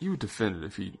 you would defend it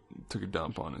if he took a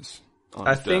dump on his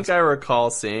desk. think I recall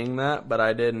seeing that, but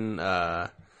I didn't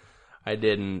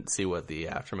see what the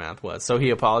aftermath was. So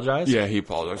he apologized? Yeah, he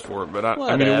apologized for it, but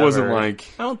I mean, it wasn't like...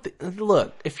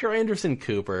 Look, if you're Anderson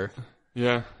Cooper...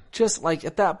 Yeah. Just,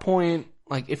 at that point,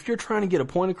 if you're trying to get a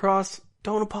point across,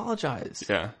 don't apologize.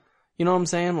 Yeah. You know what I'm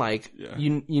saying?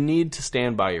 You need to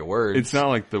stand by your words. It's not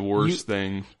like the worst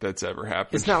thing that's ever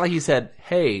happened. It's not like he said,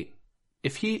 hey,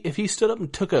 if he stood up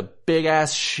and took a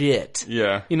big-ass shit...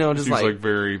 Yeah. Just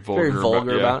very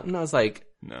vulgar about it. And I was like...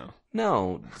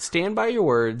 No, stand by your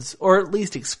words, or at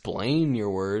least explain your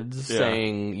words,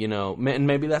 saying, and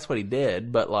maybe that's what he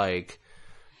did, but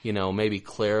maybe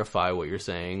clarify what you're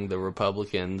saying. The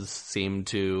Republicans seem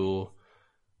to,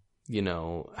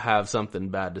 have something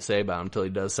bad to say about him until he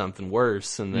does something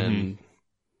worse, and then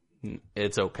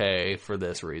it's okay for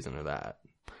this reason or that.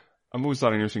 I've always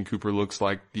thought Anderson Cooper looks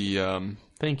like the...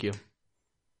 Thank you.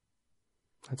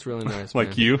 That's really nice, Like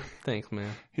man. you? Thanks,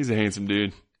 man. He's a handsome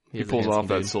dude. He pulls off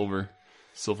that silver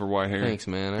white hair. Thanks,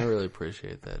 man. I really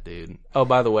appreciate that, dude. Oh,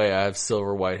 by the way, I have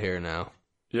silver white hair now.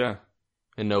 Yeah.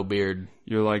 And no beard.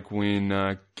 You're like when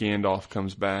Gandalf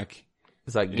comes back.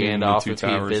 It's like Gandalf if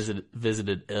he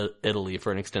visited Italy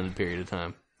for an extended period of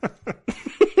time.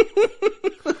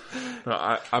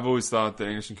 I've always thought that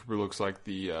Anderson Cooper looks like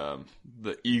the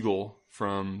eagle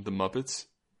from the Muppets.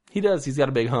 He does. He's got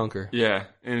a big hunker. Yeah,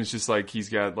 and it's just like he's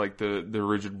got the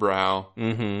rigid brow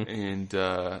and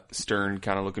stern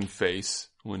kind of looking face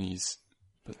when he's.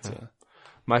 But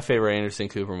my favorite Anderson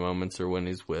Cooper moments are when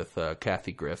he's with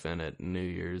Kathy Griffin at New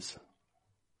Year's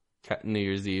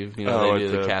Eve. They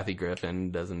do the Kathy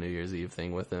Griffin does a New Year's Eve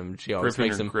thing with him. She always Griffin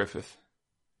makes him Griffith.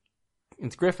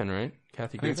 It's Griffin, right?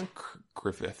 Kathy I think Griffin? it's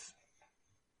Griffith.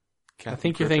 I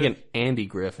think you're thinking Andy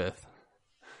Griffith.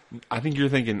 I think you're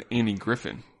thinking Andy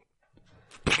Griffin.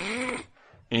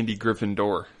 Andy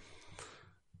Gryffindor.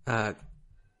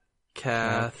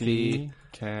 Kathy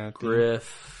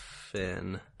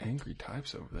Griffin. Angry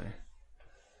types over there.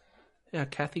 Yeah,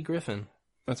 Kathy Griffin.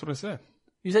 That's what I said.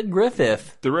 You said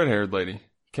Griffith. The red-haired lady.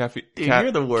 Dude,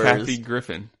 you're the worst. Kathy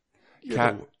Griffin.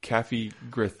 Kathy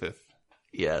Griffith.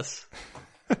 Yes.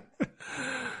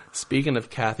 Speaking of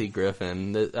Kathy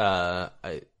Griffin, I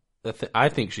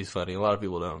think she's funny. A lot of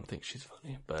people don't think she's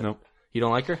funny, but nope. You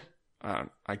don't like her?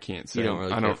 I can't say. You don't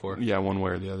really care for her? Yeah, one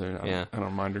way or the other. I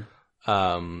don't mind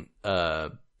her.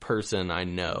 A person I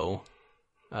know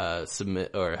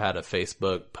submit or had a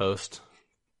Facebook post,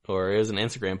 or it was an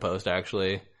Instagram post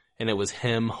actually, and it was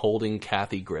him holding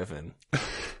Kathy Griffin.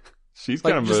 She's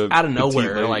like kind of just out of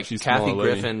nowhere. lady. Like She's Kathy small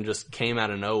lady. Griffin just came out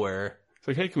of nowhere. It's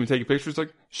like, hey, can we take a picture? It's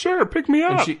like, sure, pick me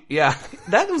up. Yeah,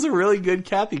 that was a really good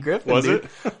Kathy Griffin. Was dude.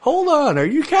 it? Hold on, are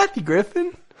you Kathy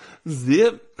Griffin?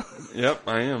 Zip. Yep,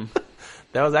 I am.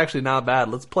 That was actually not bad.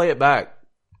 Let's play it back.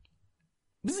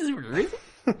 This is really.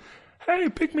 Hey,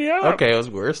 pick me up. Okay, it was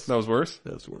worse. That was worse?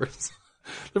 That was worse.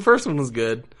 The first one was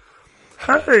good.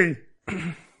 Hey.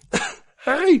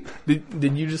 Hey.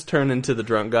 Did you just turn into the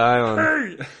drunk guy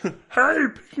on? Hey,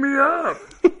 pick me up.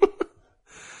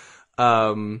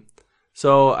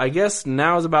 So I guess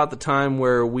now is about the time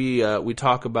where we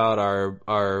talk about our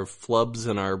flubs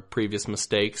and our previous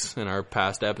mistakes in our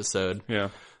past episode. Yeah.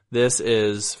 This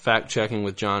is Fact Checking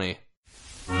with Johnny.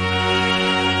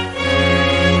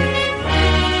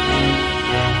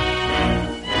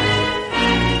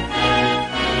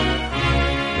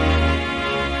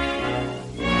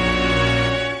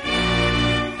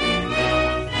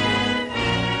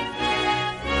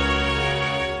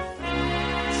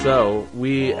 So,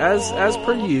 we, as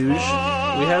per usual, we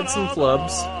had some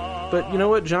flubs, but you know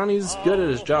what? Johnny's good at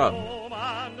his job.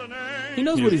 He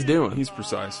knows what he's doing. He's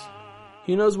precise.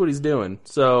 He knows what he's doing.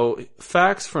 So,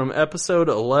 facts from episode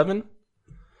 11.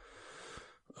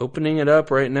 Opening it up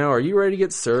right now. Are you ready to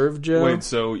get served, Joe? Wait,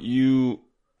 so you're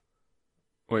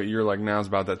like, now's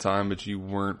about that time, but you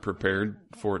weren't prepared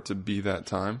for it to be that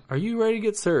time? Are you ready to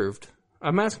get served?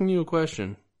 I'm asking you a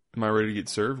question. Am I ready to get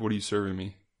served? What are you serving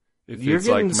me? If You're it's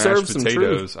like getting served mashed some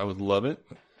potatoes, I would love it.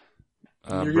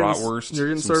 Bratwurst, you're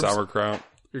getting some served sauerkraut,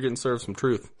 You're getting served some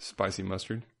truth. spicy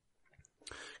mustard.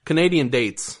 Canadian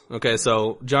dates. Okay,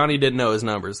 so Johnny didn't know his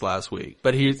numbers last week,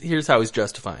 but here's how he's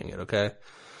justifying it, okay?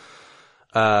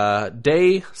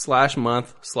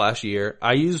 Day/month/year.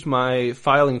 I used my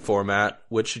filing format,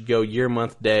 which should go year,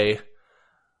 month, day,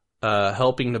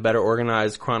 helping to better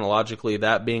organize chronologically.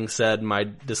 That being said, my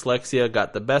dyslexia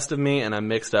got the best of me and I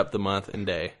mixed up the month and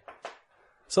day.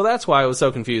 So that's why it was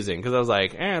so confusing, because I was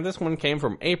like, this one came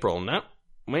from April. No,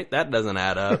 wait, that doesn't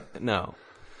add up. No.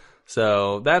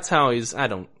 So that's how I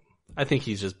think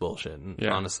he's just bullshitting,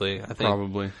 honestly. I think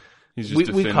Probably. He's just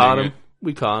defending we caught him. it.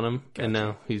 We caught him, Gotcha. and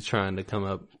now he's trying to come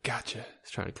up. Gotcha.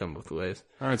 He's trying to come up with ways.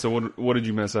 All right, so what did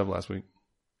you mess up last week?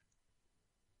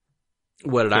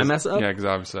 What did I mess up? Yeah, because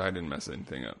obviously I didn't mess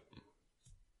anything up.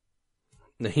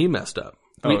 No, he messed up.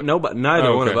 Oh.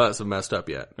 Neither one of Okay. us have messed up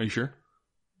yet. Are you sure?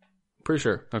 Pretty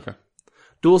sure. Okay.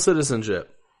 Dual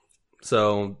citizenship.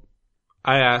 So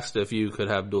I asked if you could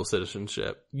have dual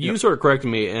citizenship. You sort of corrected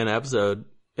me in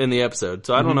the episode.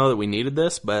 So I don't know that we needed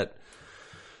this, but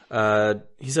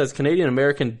he says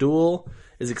Canadian-American dual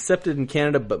is accepted in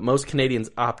Canada, but most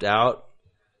Canadians opt out.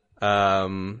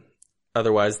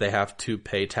 Otherwise, they have to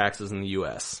pay taxes in the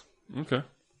U.S., Okay.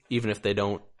 even if they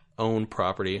don't own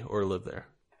property or live there.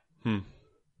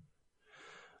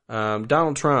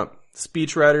 Donald Trump.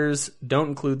 Speechwriters don't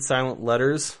include silent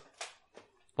letters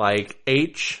like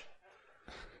H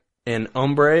and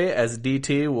hombre, as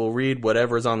DT will read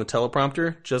whatever is on the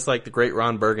teleprompter, just like the great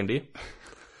Ron Burgundy.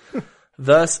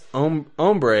 Thus,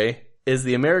 hombre is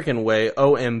the American way,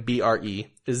 O-M-B-R-E,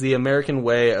 is the American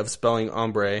way of spelling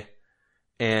hombre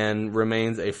and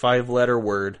remains a 5-letter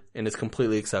word and is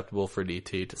completely acceptable for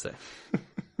DT to say.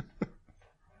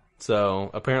 So,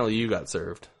 apparently you got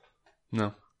served.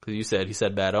 No. Because he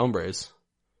said bad hombres.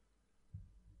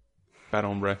 Bad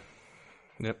hombre.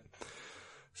 Yep.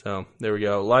 So, there we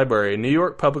go. Library. New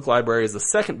York Public Library is the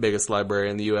second biggest library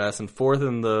in the U.S. and fourth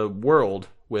in the world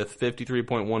with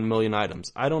 53.1 million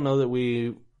items. I don't know that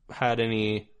we had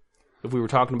any, if we were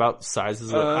talking about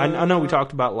sizes. I know we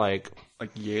talked about like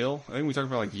Yale. I think we talked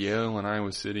about like Yale and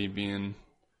Iowa City being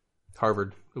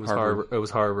Harvard. It was Harvard. It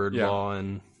was Harvard Yeah. law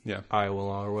and Yeah. Iowa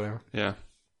law or whatever. Yeah. I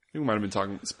think we might have been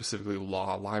talking specifically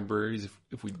law libraries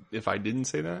if I didn't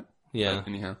say that. Yeah. But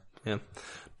anyhow. Yeah.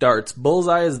 Darts.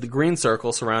 Bullseye is the green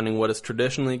circle surrounding what is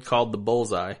traditionally called the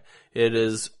bullseye. It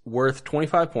is worth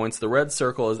 25 points. The red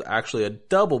circle is actually a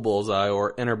double bullseye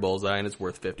or inner bullseye, and it's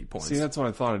worth 50 points. See, that's what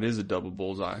I thought. It is a double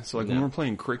bullseye. So, like, when we're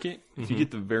playing cricket, if you get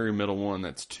the very middle one,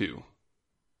 that's 2.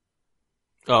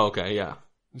 Oh, okay, yeah.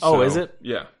 So, is it?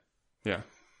 Yeah. Yeah.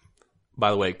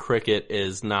 By the way, cricket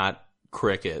is not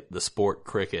cricket, the sport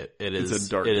cricket. It is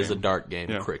a dart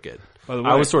game, cricket. By the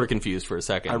way, I was sort of confused for a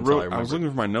second. I was looking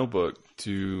for my notebook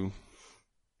to,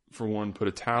 for one, put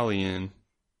a tally in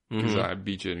because I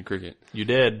beat you in cricket. You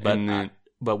did,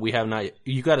 but we have not.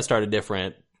 You got to start a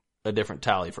different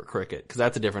tally for cricket because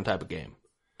that's a different type of game.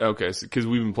 Okay, because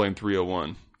we've been playing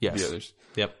 301. Yes. The others.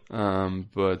 Yep.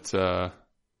 What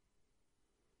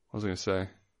was I going to say?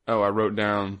 Oh, I wrote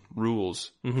down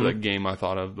rules for that game I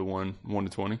thought of, the 1 to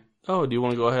 20. Oh, do you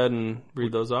want to go ahead and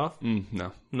read those off?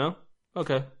 No. No?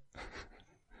 Okay.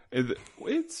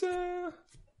 It's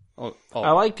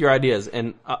I liked your ideas,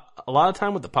 and a lot of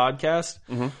time with the podcast,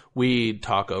 we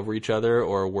talk over each other,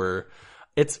 or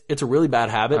it's a really bad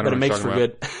habit, but it makes for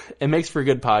good. It makes for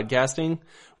good podcasting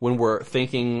when we're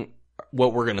thinking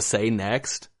what we're going to say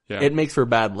next. Yeah. It makes for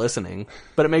bad listening,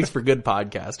 but it makes for good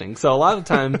podcasting. So a lot of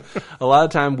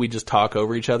time we just talk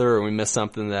over each other, or we miss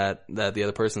something that the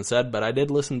other person said. But I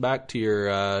did listen back to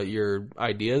your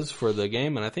ideas for the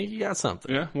game, and I think you got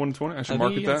something. Yeah, 1 to 20. I should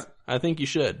market that. I think you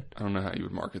should. I don't know how you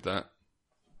would market that.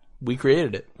 We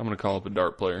created it. I'm going to call up a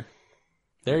dart player.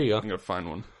 There you go. I'm going to find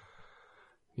one.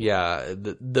 Yeah,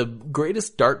 the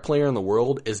greatest dart player in the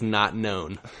world is not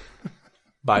known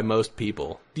by most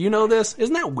people. Do you know this?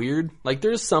 Isn't that weird? Like,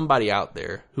 there's somebody out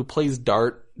there who plays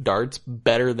darts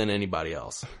better than anybody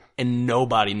else, and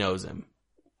nobody knows him.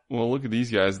 Well, look at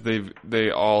these guys. They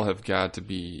all have got to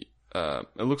be. It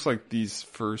looks like these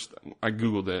first. I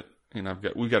googled it, and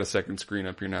we've got a second screen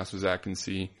up here now, so Zach can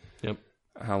see. Yep.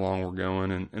 How long we're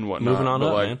going and whatnot. Moving on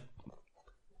up, man.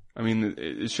 I mean,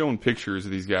 it's showing pictures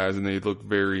of these guys, and they look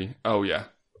very. Oh yeah,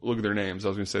 look at their names. I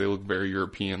was going to say they look very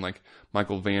European, like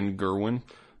Michael van Gerwen,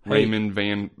 Raymond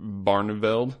van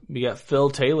Barneveld. We got Phil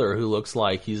Taylor, who looks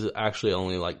like he's actually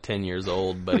only like 10 years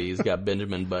old, but he's got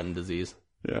Benjamin Button disease.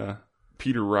 Yeah,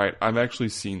 Peter Wright. I've actually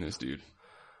seen this dude,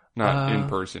 not in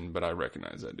person, but I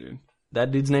recognize that dude.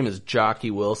 That dude's name is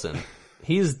Jockey Wilson.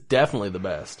 He's definitely the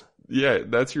best. Yeah,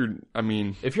 that's your. I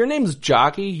mean, if your name's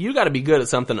Jockey, you got to be good at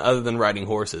something other than riding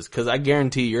horses, because I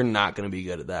guarantee you're not going to be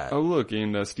good at that. Oh, look,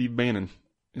 and Steve Bannon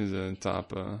is a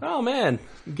top. Oh man,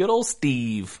 good old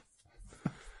Steve.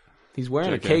 He's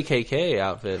wearing a KKK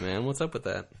outfit, man. What's up with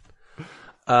that?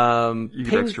 You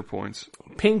get extra points.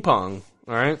 Ping pong.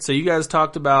 All right, so you guys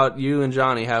talked about you and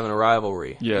Johnny having a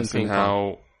rivalry. Yes, and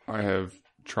how I have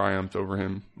triumphed over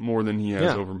him more than he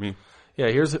has over me. Yeah,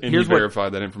 here's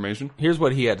verified that information. Here's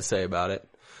what he had to say about it.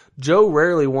 Joe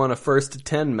rarely won a 1st to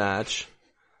 10 match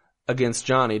against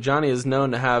Johnny. Johnny is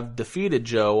known to have defeated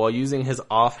Joe while using his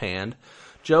offhand.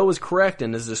 Joe was correct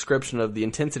in his description of the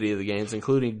intensity of the games,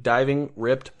 including diving,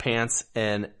 ripped pants,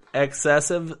 and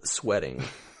excessive sweating.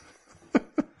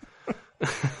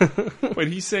 Wait,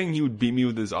 he's saying he would beat me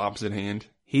with his opposite hand?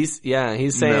 He's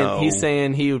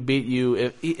saying he would beat you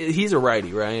if he's a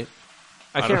righty, right?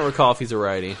 I can't recall if he's a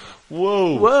righty.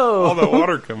 Whoa. All that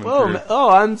water coming through. Oh,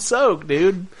 I'm soaked,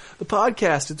 dude. The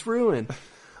podcast, it's ruined.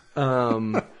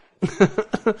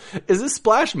 Is this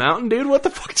Splash Mountain, dude? What the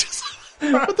fuck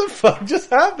just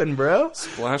happened, bro?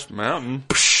 Splash Mountain.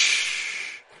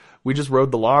 We just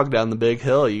rode the log down the big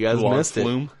hill. You guys missed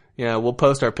it. Yeah, we'll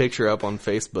post our picture up on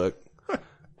Facebook.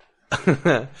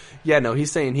 Yeah, no,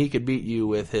 he's saying he could beat you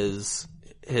with his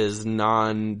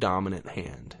non-dominant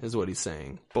hand, is what he's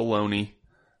saying. Baloney.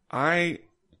 Air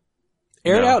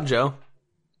it out, Joe.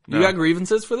 No. You got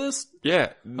grievances for this?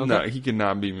 Yeah. Okay. No, he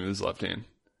cannot beat me with his left hand.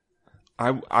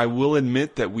 I will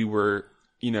admit that we were,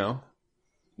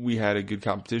 we had a good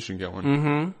competition going.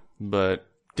 Mm-hmm. But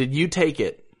did you take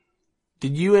it?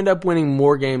 Did you end up winning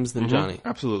more games than Johnny?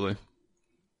 Absolutely.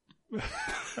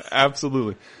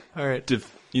 Absolutely. All right.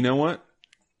 You know what?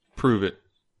 Prove it.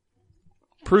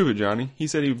 Prove it, Johnny. He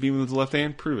said he would beat me with his left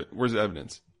hand. Prove it. Where's the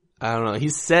evidence? I don't know. He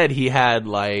said he had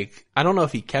I don't know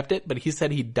if he kept it, but he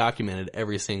said he documented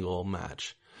every single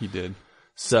match. He did.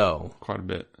 So. Quite a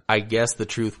bit. I guess the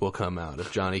truth will come out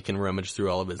if Johnny can rummage through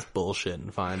all of his bullshit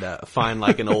and find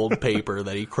like an old paper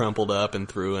that he crumpled up and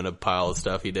threw in a pile of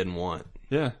stuff he didn't want.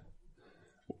 Yeah.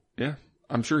 Yeah.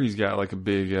 I'm sure he's got like a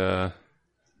big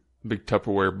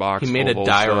Tupperware box. He made a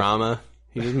diorama. Stuff.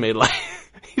 He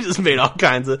just made all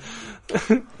kinds of.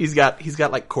 He's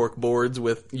got like cork boards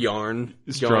with yarn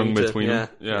strung between them.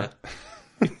 Yeah.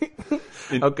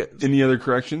 Okay. Any other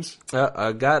corrections?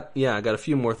 I got a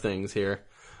few more things here.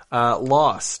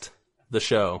 Lost. the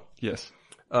show. Yes.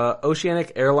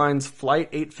 Oceanic Airlines Flight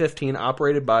 815,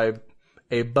 operated by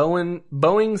a Boeing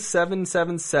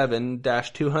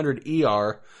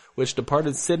 777-200ER, which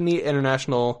departed Sydney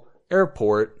International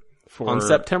Airport on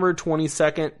September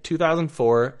 22nd,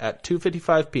 2004 at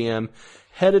 2:55 p.m.,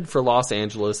 headed for Los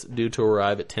Angeles, due to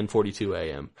arrive at 10:42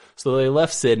 a.m. So they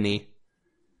left Sydney,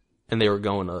 and they were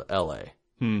going to L.A.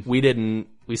 We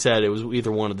said it was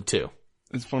either one of the two.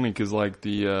 It's funny because, like,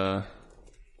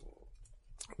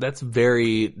 that's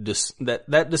very,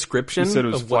 that description. You said it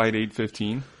was Flight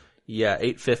 815? Yeah,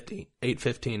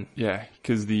 815. Yeah,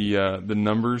 because the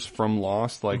numbers from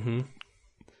Lost, like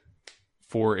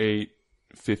 4, 8,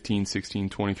 15, 16,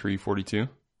 23, 42.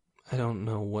 I don't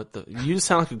know what you just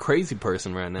sound like a crazy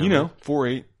person right now. You know, 4,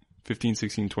 8, 15,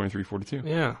 16, 23, 42.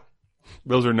 Yeah.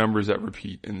 Those are numbers that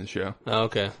repeat in the show. Oh,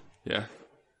 okay. Yeah.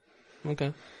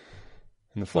 Okay.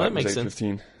 And the flight was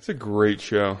 8:15. It's a great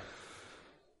show.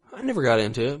 I never got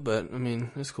into it, but I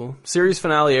mean, it's cool. Series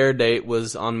finale air date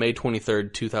was on May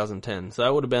 23rd, 2010. So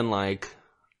that would have been like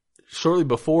shortly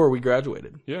before we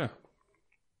graduated. Yeah.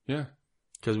 Yeah.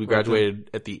 Because we graduated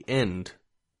at the end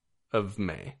of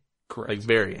May. Correct. Like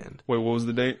very end. Wait, what was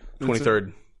the date?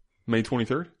 23rd. May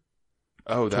 23rd?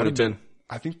 Oh, that would have been.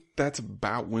 I think that's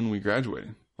about when we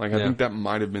graduated. Like, I think that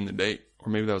might have been the date.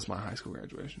 Or maybe that was my high school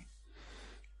graduation.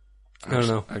 I don't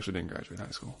know. I actually didn't graduate high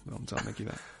school. Don't tell Mickey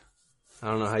that. I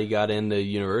don't know how you got into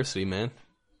university, man.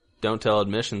 Don't tell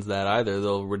admissions that either.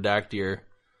 They'll redact your... What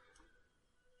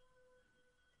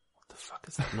the fuck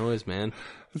is that noise, man?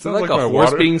 It sounds like a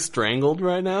horse being strangled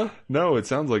right now? No, it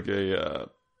sounds like a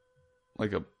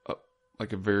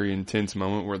very intense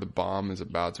moment where the bomb is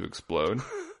about to explode.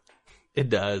 It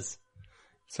does.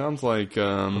 Sounds like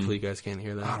hopefully you guys can't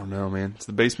hear that. I don't know, man. It's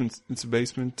a basement studio.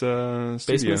 Basement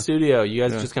studio. You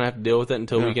guys are just gonna have to deal with it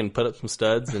until we can put up some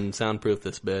studs and soundproof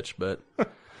this bitch. But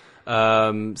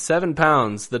 7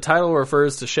 pounds. The title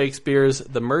refers to Shakespeare's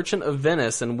The Merchant of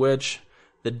Venice, in which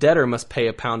the debtor must pay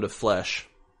a pound of flesh.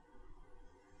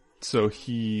 So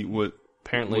he would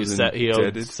apparently he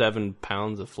owed 7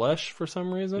 pounds of flesh for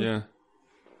some reason. Yeah.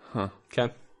 Huh.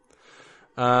 Okay.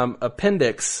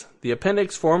 Appendix. The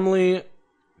appendix formerly...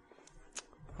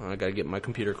 I gotta get my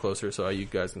computer closer so you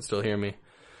guys can still hear me.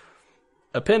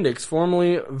 Appendix,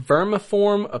 formerly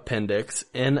vermiform appendix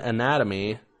in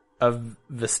anatomy, a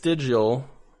vestigial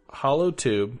hollow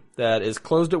tube that is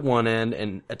closed at one end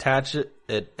and attached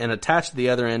at the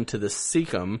other end to the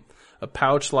cecum, a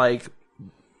pouch-like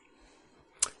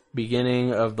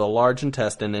beginning of the large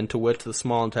intestine into which the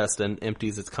small intestine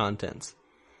empties its contents.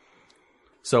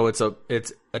 So it's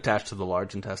attached to the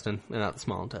large intestine and not the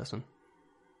small intestine.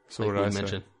 So what did I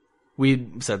mention? We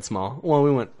said small. Well,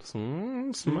 we went small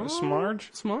intestine.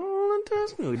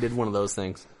 We did one of those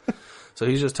things. So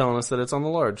he's just telling us that it's on the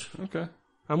large. Okay.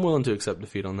 I'm willing to accept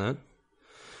defeat on that.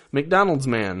 McDonald's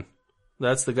man.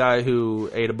 That's the guy who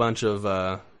ate a bunch of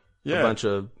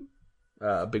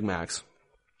Big Macs.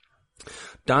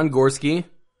 Don Gorski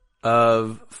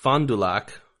of Fond du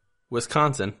Lac,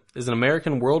 Wisconsin, is an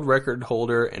American world record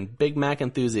holder and Big Mac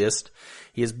enthusiast.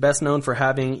 He is best known for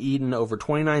having eaten over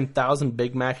 29,000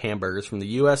 Big Mac hamburgers from the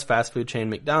U.S. fast food chain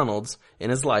McDonald's in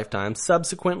his lifetime,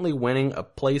 subsequently winning a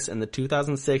place in the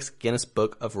 2006 Guinness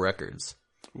Book of Records.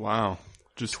 Wow.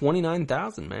 Just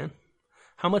 29,000, man.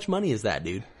 How much money is that,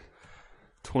 dude?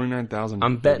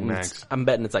 29,000 Big Macs. I'm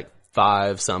betting it's like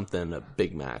 5 something a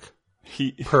Big Mac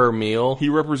per meal. He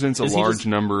represents a large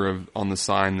number on the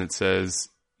sign that says,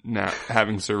 "Now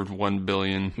having served 1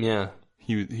 billion." Yeah.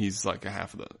 He's like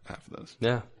half of those.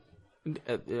 Yeah.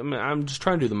 I mean, I'm just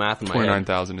trying to do the math in my head.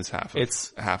 29,000 is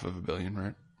half of a billion,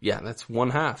 right? Yeah, that's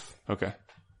 1/2. Okay.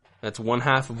 That's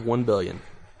 1/2 of 1 billion.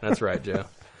 That's right, Joe.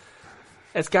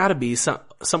 It's got to be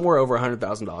somewhere over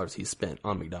 $100,000 he's spent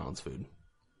on McDonald's food.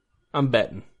 I'm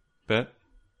betting. Bet?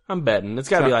 I'm betting. It's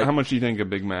got to be like... How much do you think a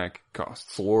Big Mac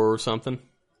costs? $4 or something.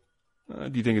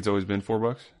 Do you think it's always been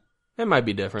 $4? It might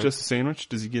be different. Just a sandwich?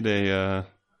 Does he get a...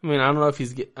 I mean, I don't know if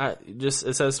he's...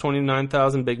 it says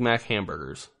 29,000 Big Mac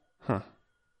hamburgers. Huh.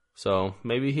 So,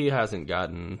 maybe he hasn't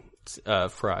gotten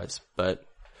fries, but...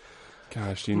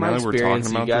 Gosh, do you know that we're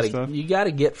talking about this stuff? You got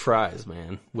to get fries,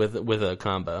 man, with a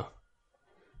combo.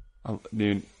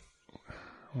 Dude, I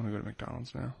want to go to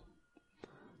McDonald's now.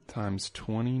 Times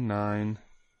 29,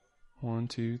 1,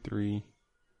 2, 3,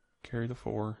 carry the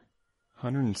 4,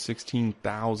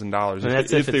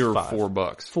 $116,000 if they were $4.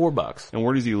 $4. And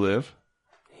where does he live?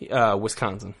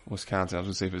 Wisconsin. I was going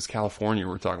to say if it's California,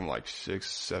 we're talking like $6,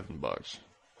 $7.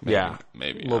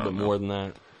 Maybe a little bit more than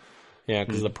that. Yeah,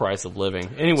 because of the price of living.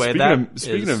 Anyway,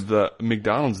 speaking of the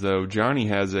McDonald's, though, Johnny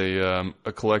has a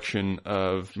collection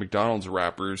of McDonald's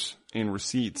wrappers and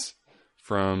receipts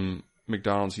from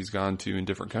McDonald's he's gone to in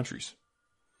different countries.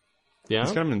 Yeah.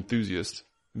 He's kind of an enthusiast,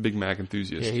 Big Mac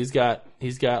enthusiast. Yeah, he's got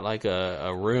like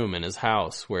a room in his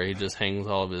house where he just hangs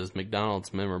all of his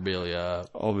McDonald's memorabilia up.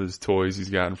 All of his toys he's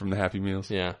gotten from the Happy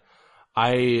Meals. Yeah.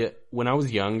 When I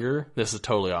was younger, this is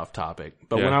totally off topic,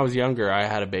 but Yeah. when I was younger, I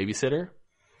had a babysitter,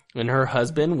 and her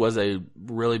husband was a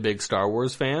really big Star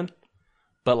Wars fan,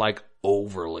 but like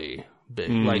overly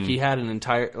big. Like he had an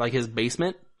entire, like his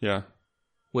basement, Yeah.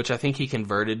 which I think he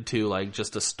converted to like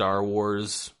just a Star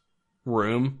Wars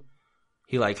room.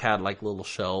 He like had like little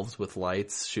shelves with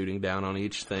lights shooting down on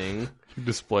each thing.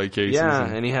 Display cases. Yeah,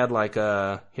 and he had like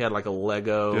a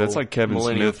Lego. Yeah, that's like Kevin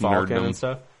Millennium Smith Falcon nerddom. and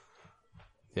stuff.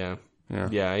 Yeah. Yeah.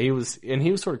 Yeah, he was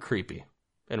sort of creepy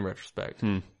in retrospect.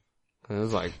 And it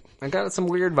was like, I got some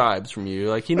weird vibes from you.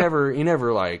 Like he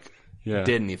never like Yeah.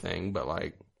 did anything, but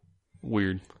like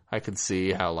Weird. I could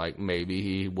see how like maybe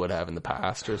he would have in the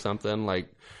past or something. Like,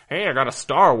 hey, I got a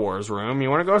Star Wars room. You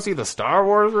want to go see the Star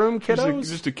Wars room, kiddos?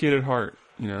 Just a kid at heart,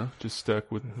 just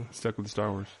stuck with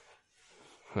Star Wars.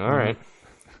 All right,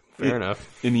 fair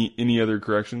enough. Any other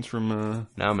corrections from?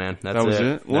 No, man, that's That was it.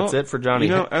 it? Well, That's it for Johnny.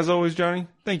 As always, Johnny,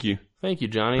 thank you. Thank you,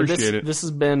 Johnny. Appreciate it. This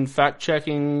has been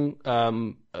fact-checking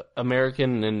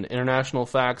American and international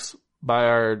facts by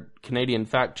our Canadian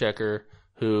fact-checker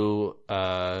who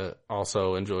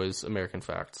also enjoys American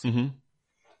facts. Mm-hmm.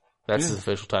 That's his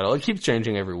official title. It keeps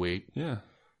changing every week. Yeah.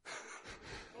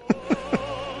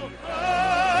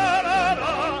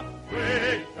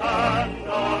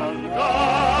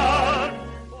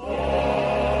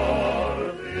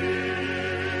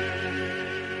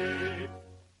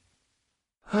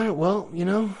 All right,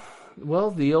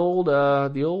 well, the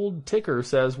old ticker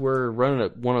says we're running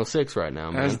at 106 right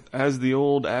now, man. As the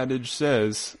old adage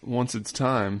says, once it's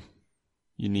time,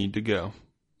 you need to go.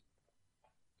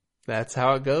 That's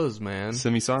how it goes, man.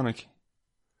 Semisonic.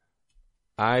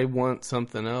 I want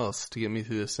something else to get me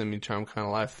through this semi-charm kind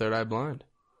of life. Third Eye Blind.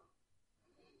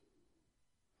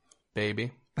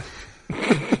 Baby.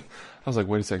 I was like,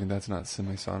 wait a second, that's not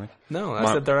semisonic. No,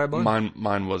 I said Third Eye Blind.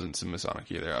 Mine wasn't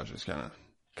semisonic either. I was just kind of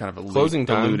Closing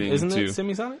Time. alluding Isn't to it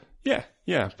semisonic?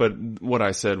 Yeah, but what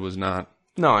I said was not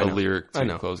I a know. lyric I to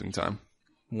know. Closing Time.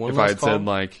 One If I last had call. said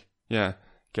like,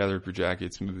 gather up your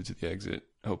jackets, move it to the exit,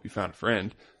 hope you found a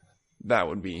friend, that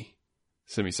would be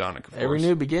semisonic, of Every course.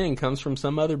 new beginning comes from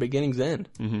some other beginning's end,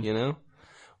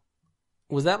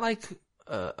 Was that like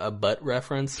a butt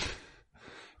reference?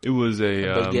 It was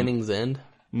a Beginning's end?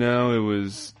 No,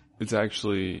 it's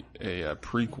actually a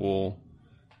prequel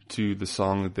to the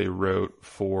song that they wrote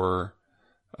for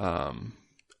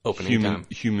Opening time.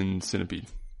 Human Centipede.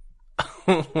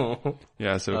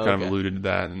 Yeah, so it kind of alluded to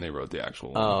that, and they wrote the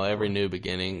actual one. Oh, every new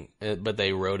beginning. But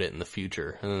they wrote it in the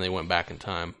future, and then they went back in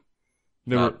time.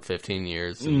 They About 15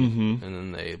 years, and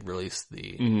then they released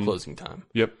the Closing Time.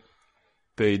 Yep.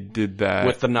 They did that.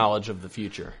 With the knowledge of the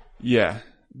future. Yeah.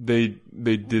 They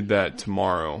did that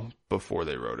tomorrow before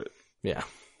they wrote it. Yeah.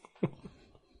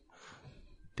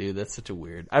 Dude, that's such a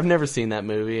weird... I've never seen that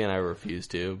movie, and I refuse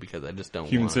to, because I just don't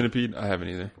Human want Centipede? I haven't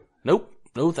either. Nope.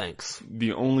 No thanks.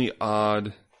 The only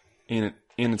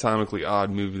anatomically odd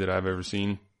movie that I've ever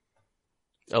seen.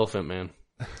 Elephant Man.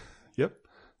 Yep.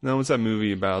 No, what's that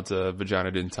movie about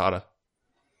vagina dentata?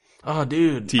 Oh,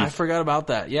 dude. Teeth. I forgot about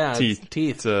that. Yeah. Teeth.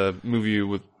 Teeth. It's a movie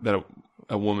with that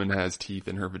a woman has teeth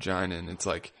in her vagina, and it's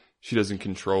like she doesn't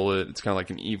control it. It's kind of like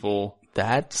an evil...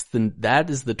 That is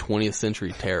the 20th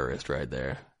century terrorist right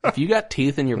there. If you got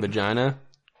teeth in your vagina,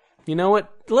 you know what?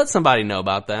 Let somebody know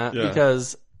about that,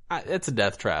 because it's a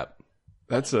death trap.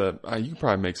 That's you could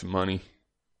probably make some money.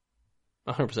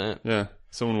 100%. Yeah.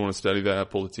 Someone want to study that,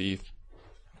 pull the teeth.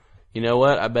 You know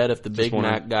what? I bet if the Big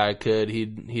wanna- Mac guy could,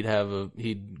 he'd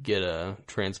get a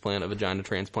vagina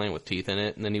transplant with teeth in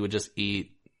it, and then he would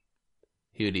eat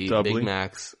Doubly? Big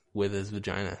Macs with his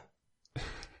vagina.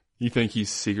 You think he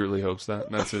secretly hopes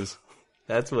that? That's his...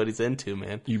 That's what he's into,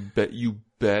 man. You bet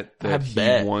that he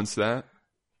bet. wants that?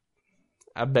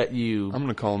 I bet you. I'm going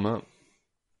to call him up.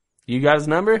 You got his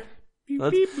number?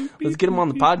 Let's get him on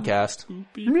the podcast.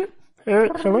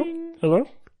 Hello?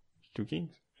 Two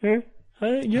Kings. Yeah,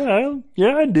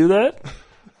 I'd do that.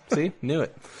 See? Knew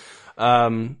it.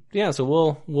 So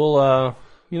we'll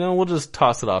just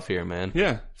toss it off here, man.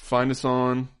 Yeah. Find us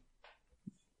on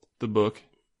the book.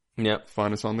 Yep.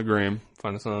 Find us on the gram.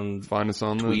 Find us on tweets.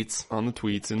 tweets. On the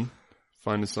tweets, and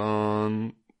find us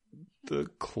on the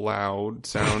cloud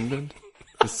sounded.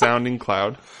 The sounding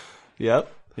cloud.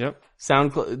 Yep.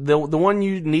 SoundCloud. The one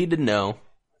you need to know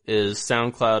is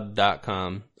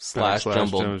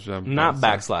soundcloud.com/jumbled. Not /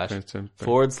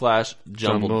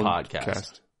 /jumbled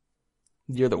podcast.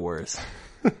 You're the worst.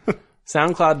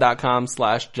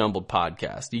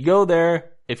 SoundCloud.com/jumbledpodcast. You go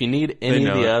there. If you need any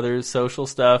of the other social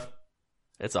stuff,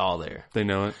 it's all there. They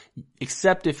know it.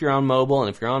 Except if you're on mobile. And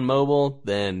if you're on mobile,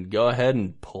 then go ahead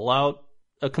and pull out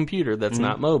a computer that's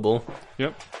not mobile.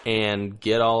 Yep. And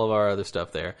get all of our other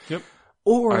stuff there. Yep.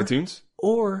 Or iTunes.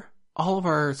 Or all of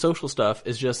our social stuff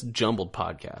is just Jumbled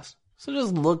Podcast. So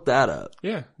just look that up.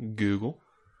 Yeah. Google.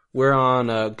 We're on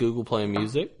Google Play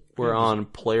Music. We're on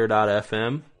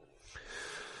Player.fm.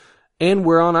 And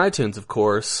we're on iTunes, of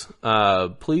course.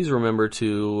 Please remember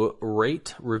to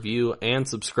rate, review, and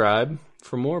subscribe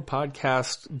for more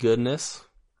podcast goodness.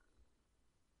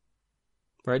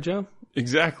 Right, Joe?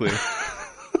 Exactly.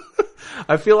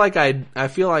 I feel like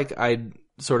I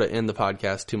sort of end the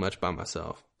podcast too much by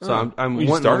myself. So I'm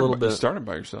wanting a little bit. You started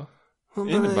by yourself.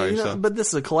 Ended by yourself. But this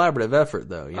is a collaborative effort,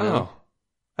 though. You know? Oh.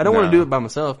 I don't want to do it by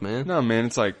myself, man. No, man,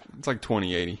 it's like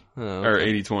 20-80. Oh, okay. Or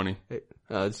 80-20.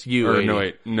 It's you. Or 80. no,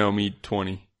 wait. No, me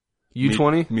 20. You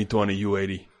 20? Me 20, you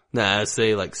 80. Nah, I'd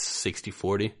say like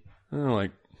 60-40.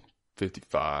 Like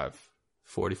 55.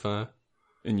 45.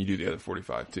 And you do the other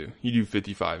 45 too. You do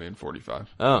 55 and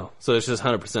 45. Oh, so it's just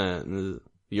 100%.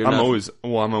 I'm always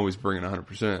bringing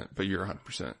 100%, but you're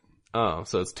 100%. Oh,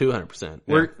 so it's 200%.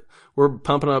 Yeah. We're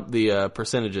pumping up the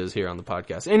percentages here on the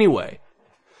podcast. Anyway,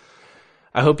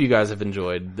 I hope you guys have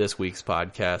enjoyed this week's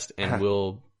podcast, and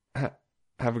we'll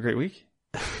have a great week.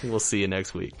 We'll see you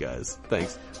next week, guys.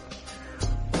 Thanks.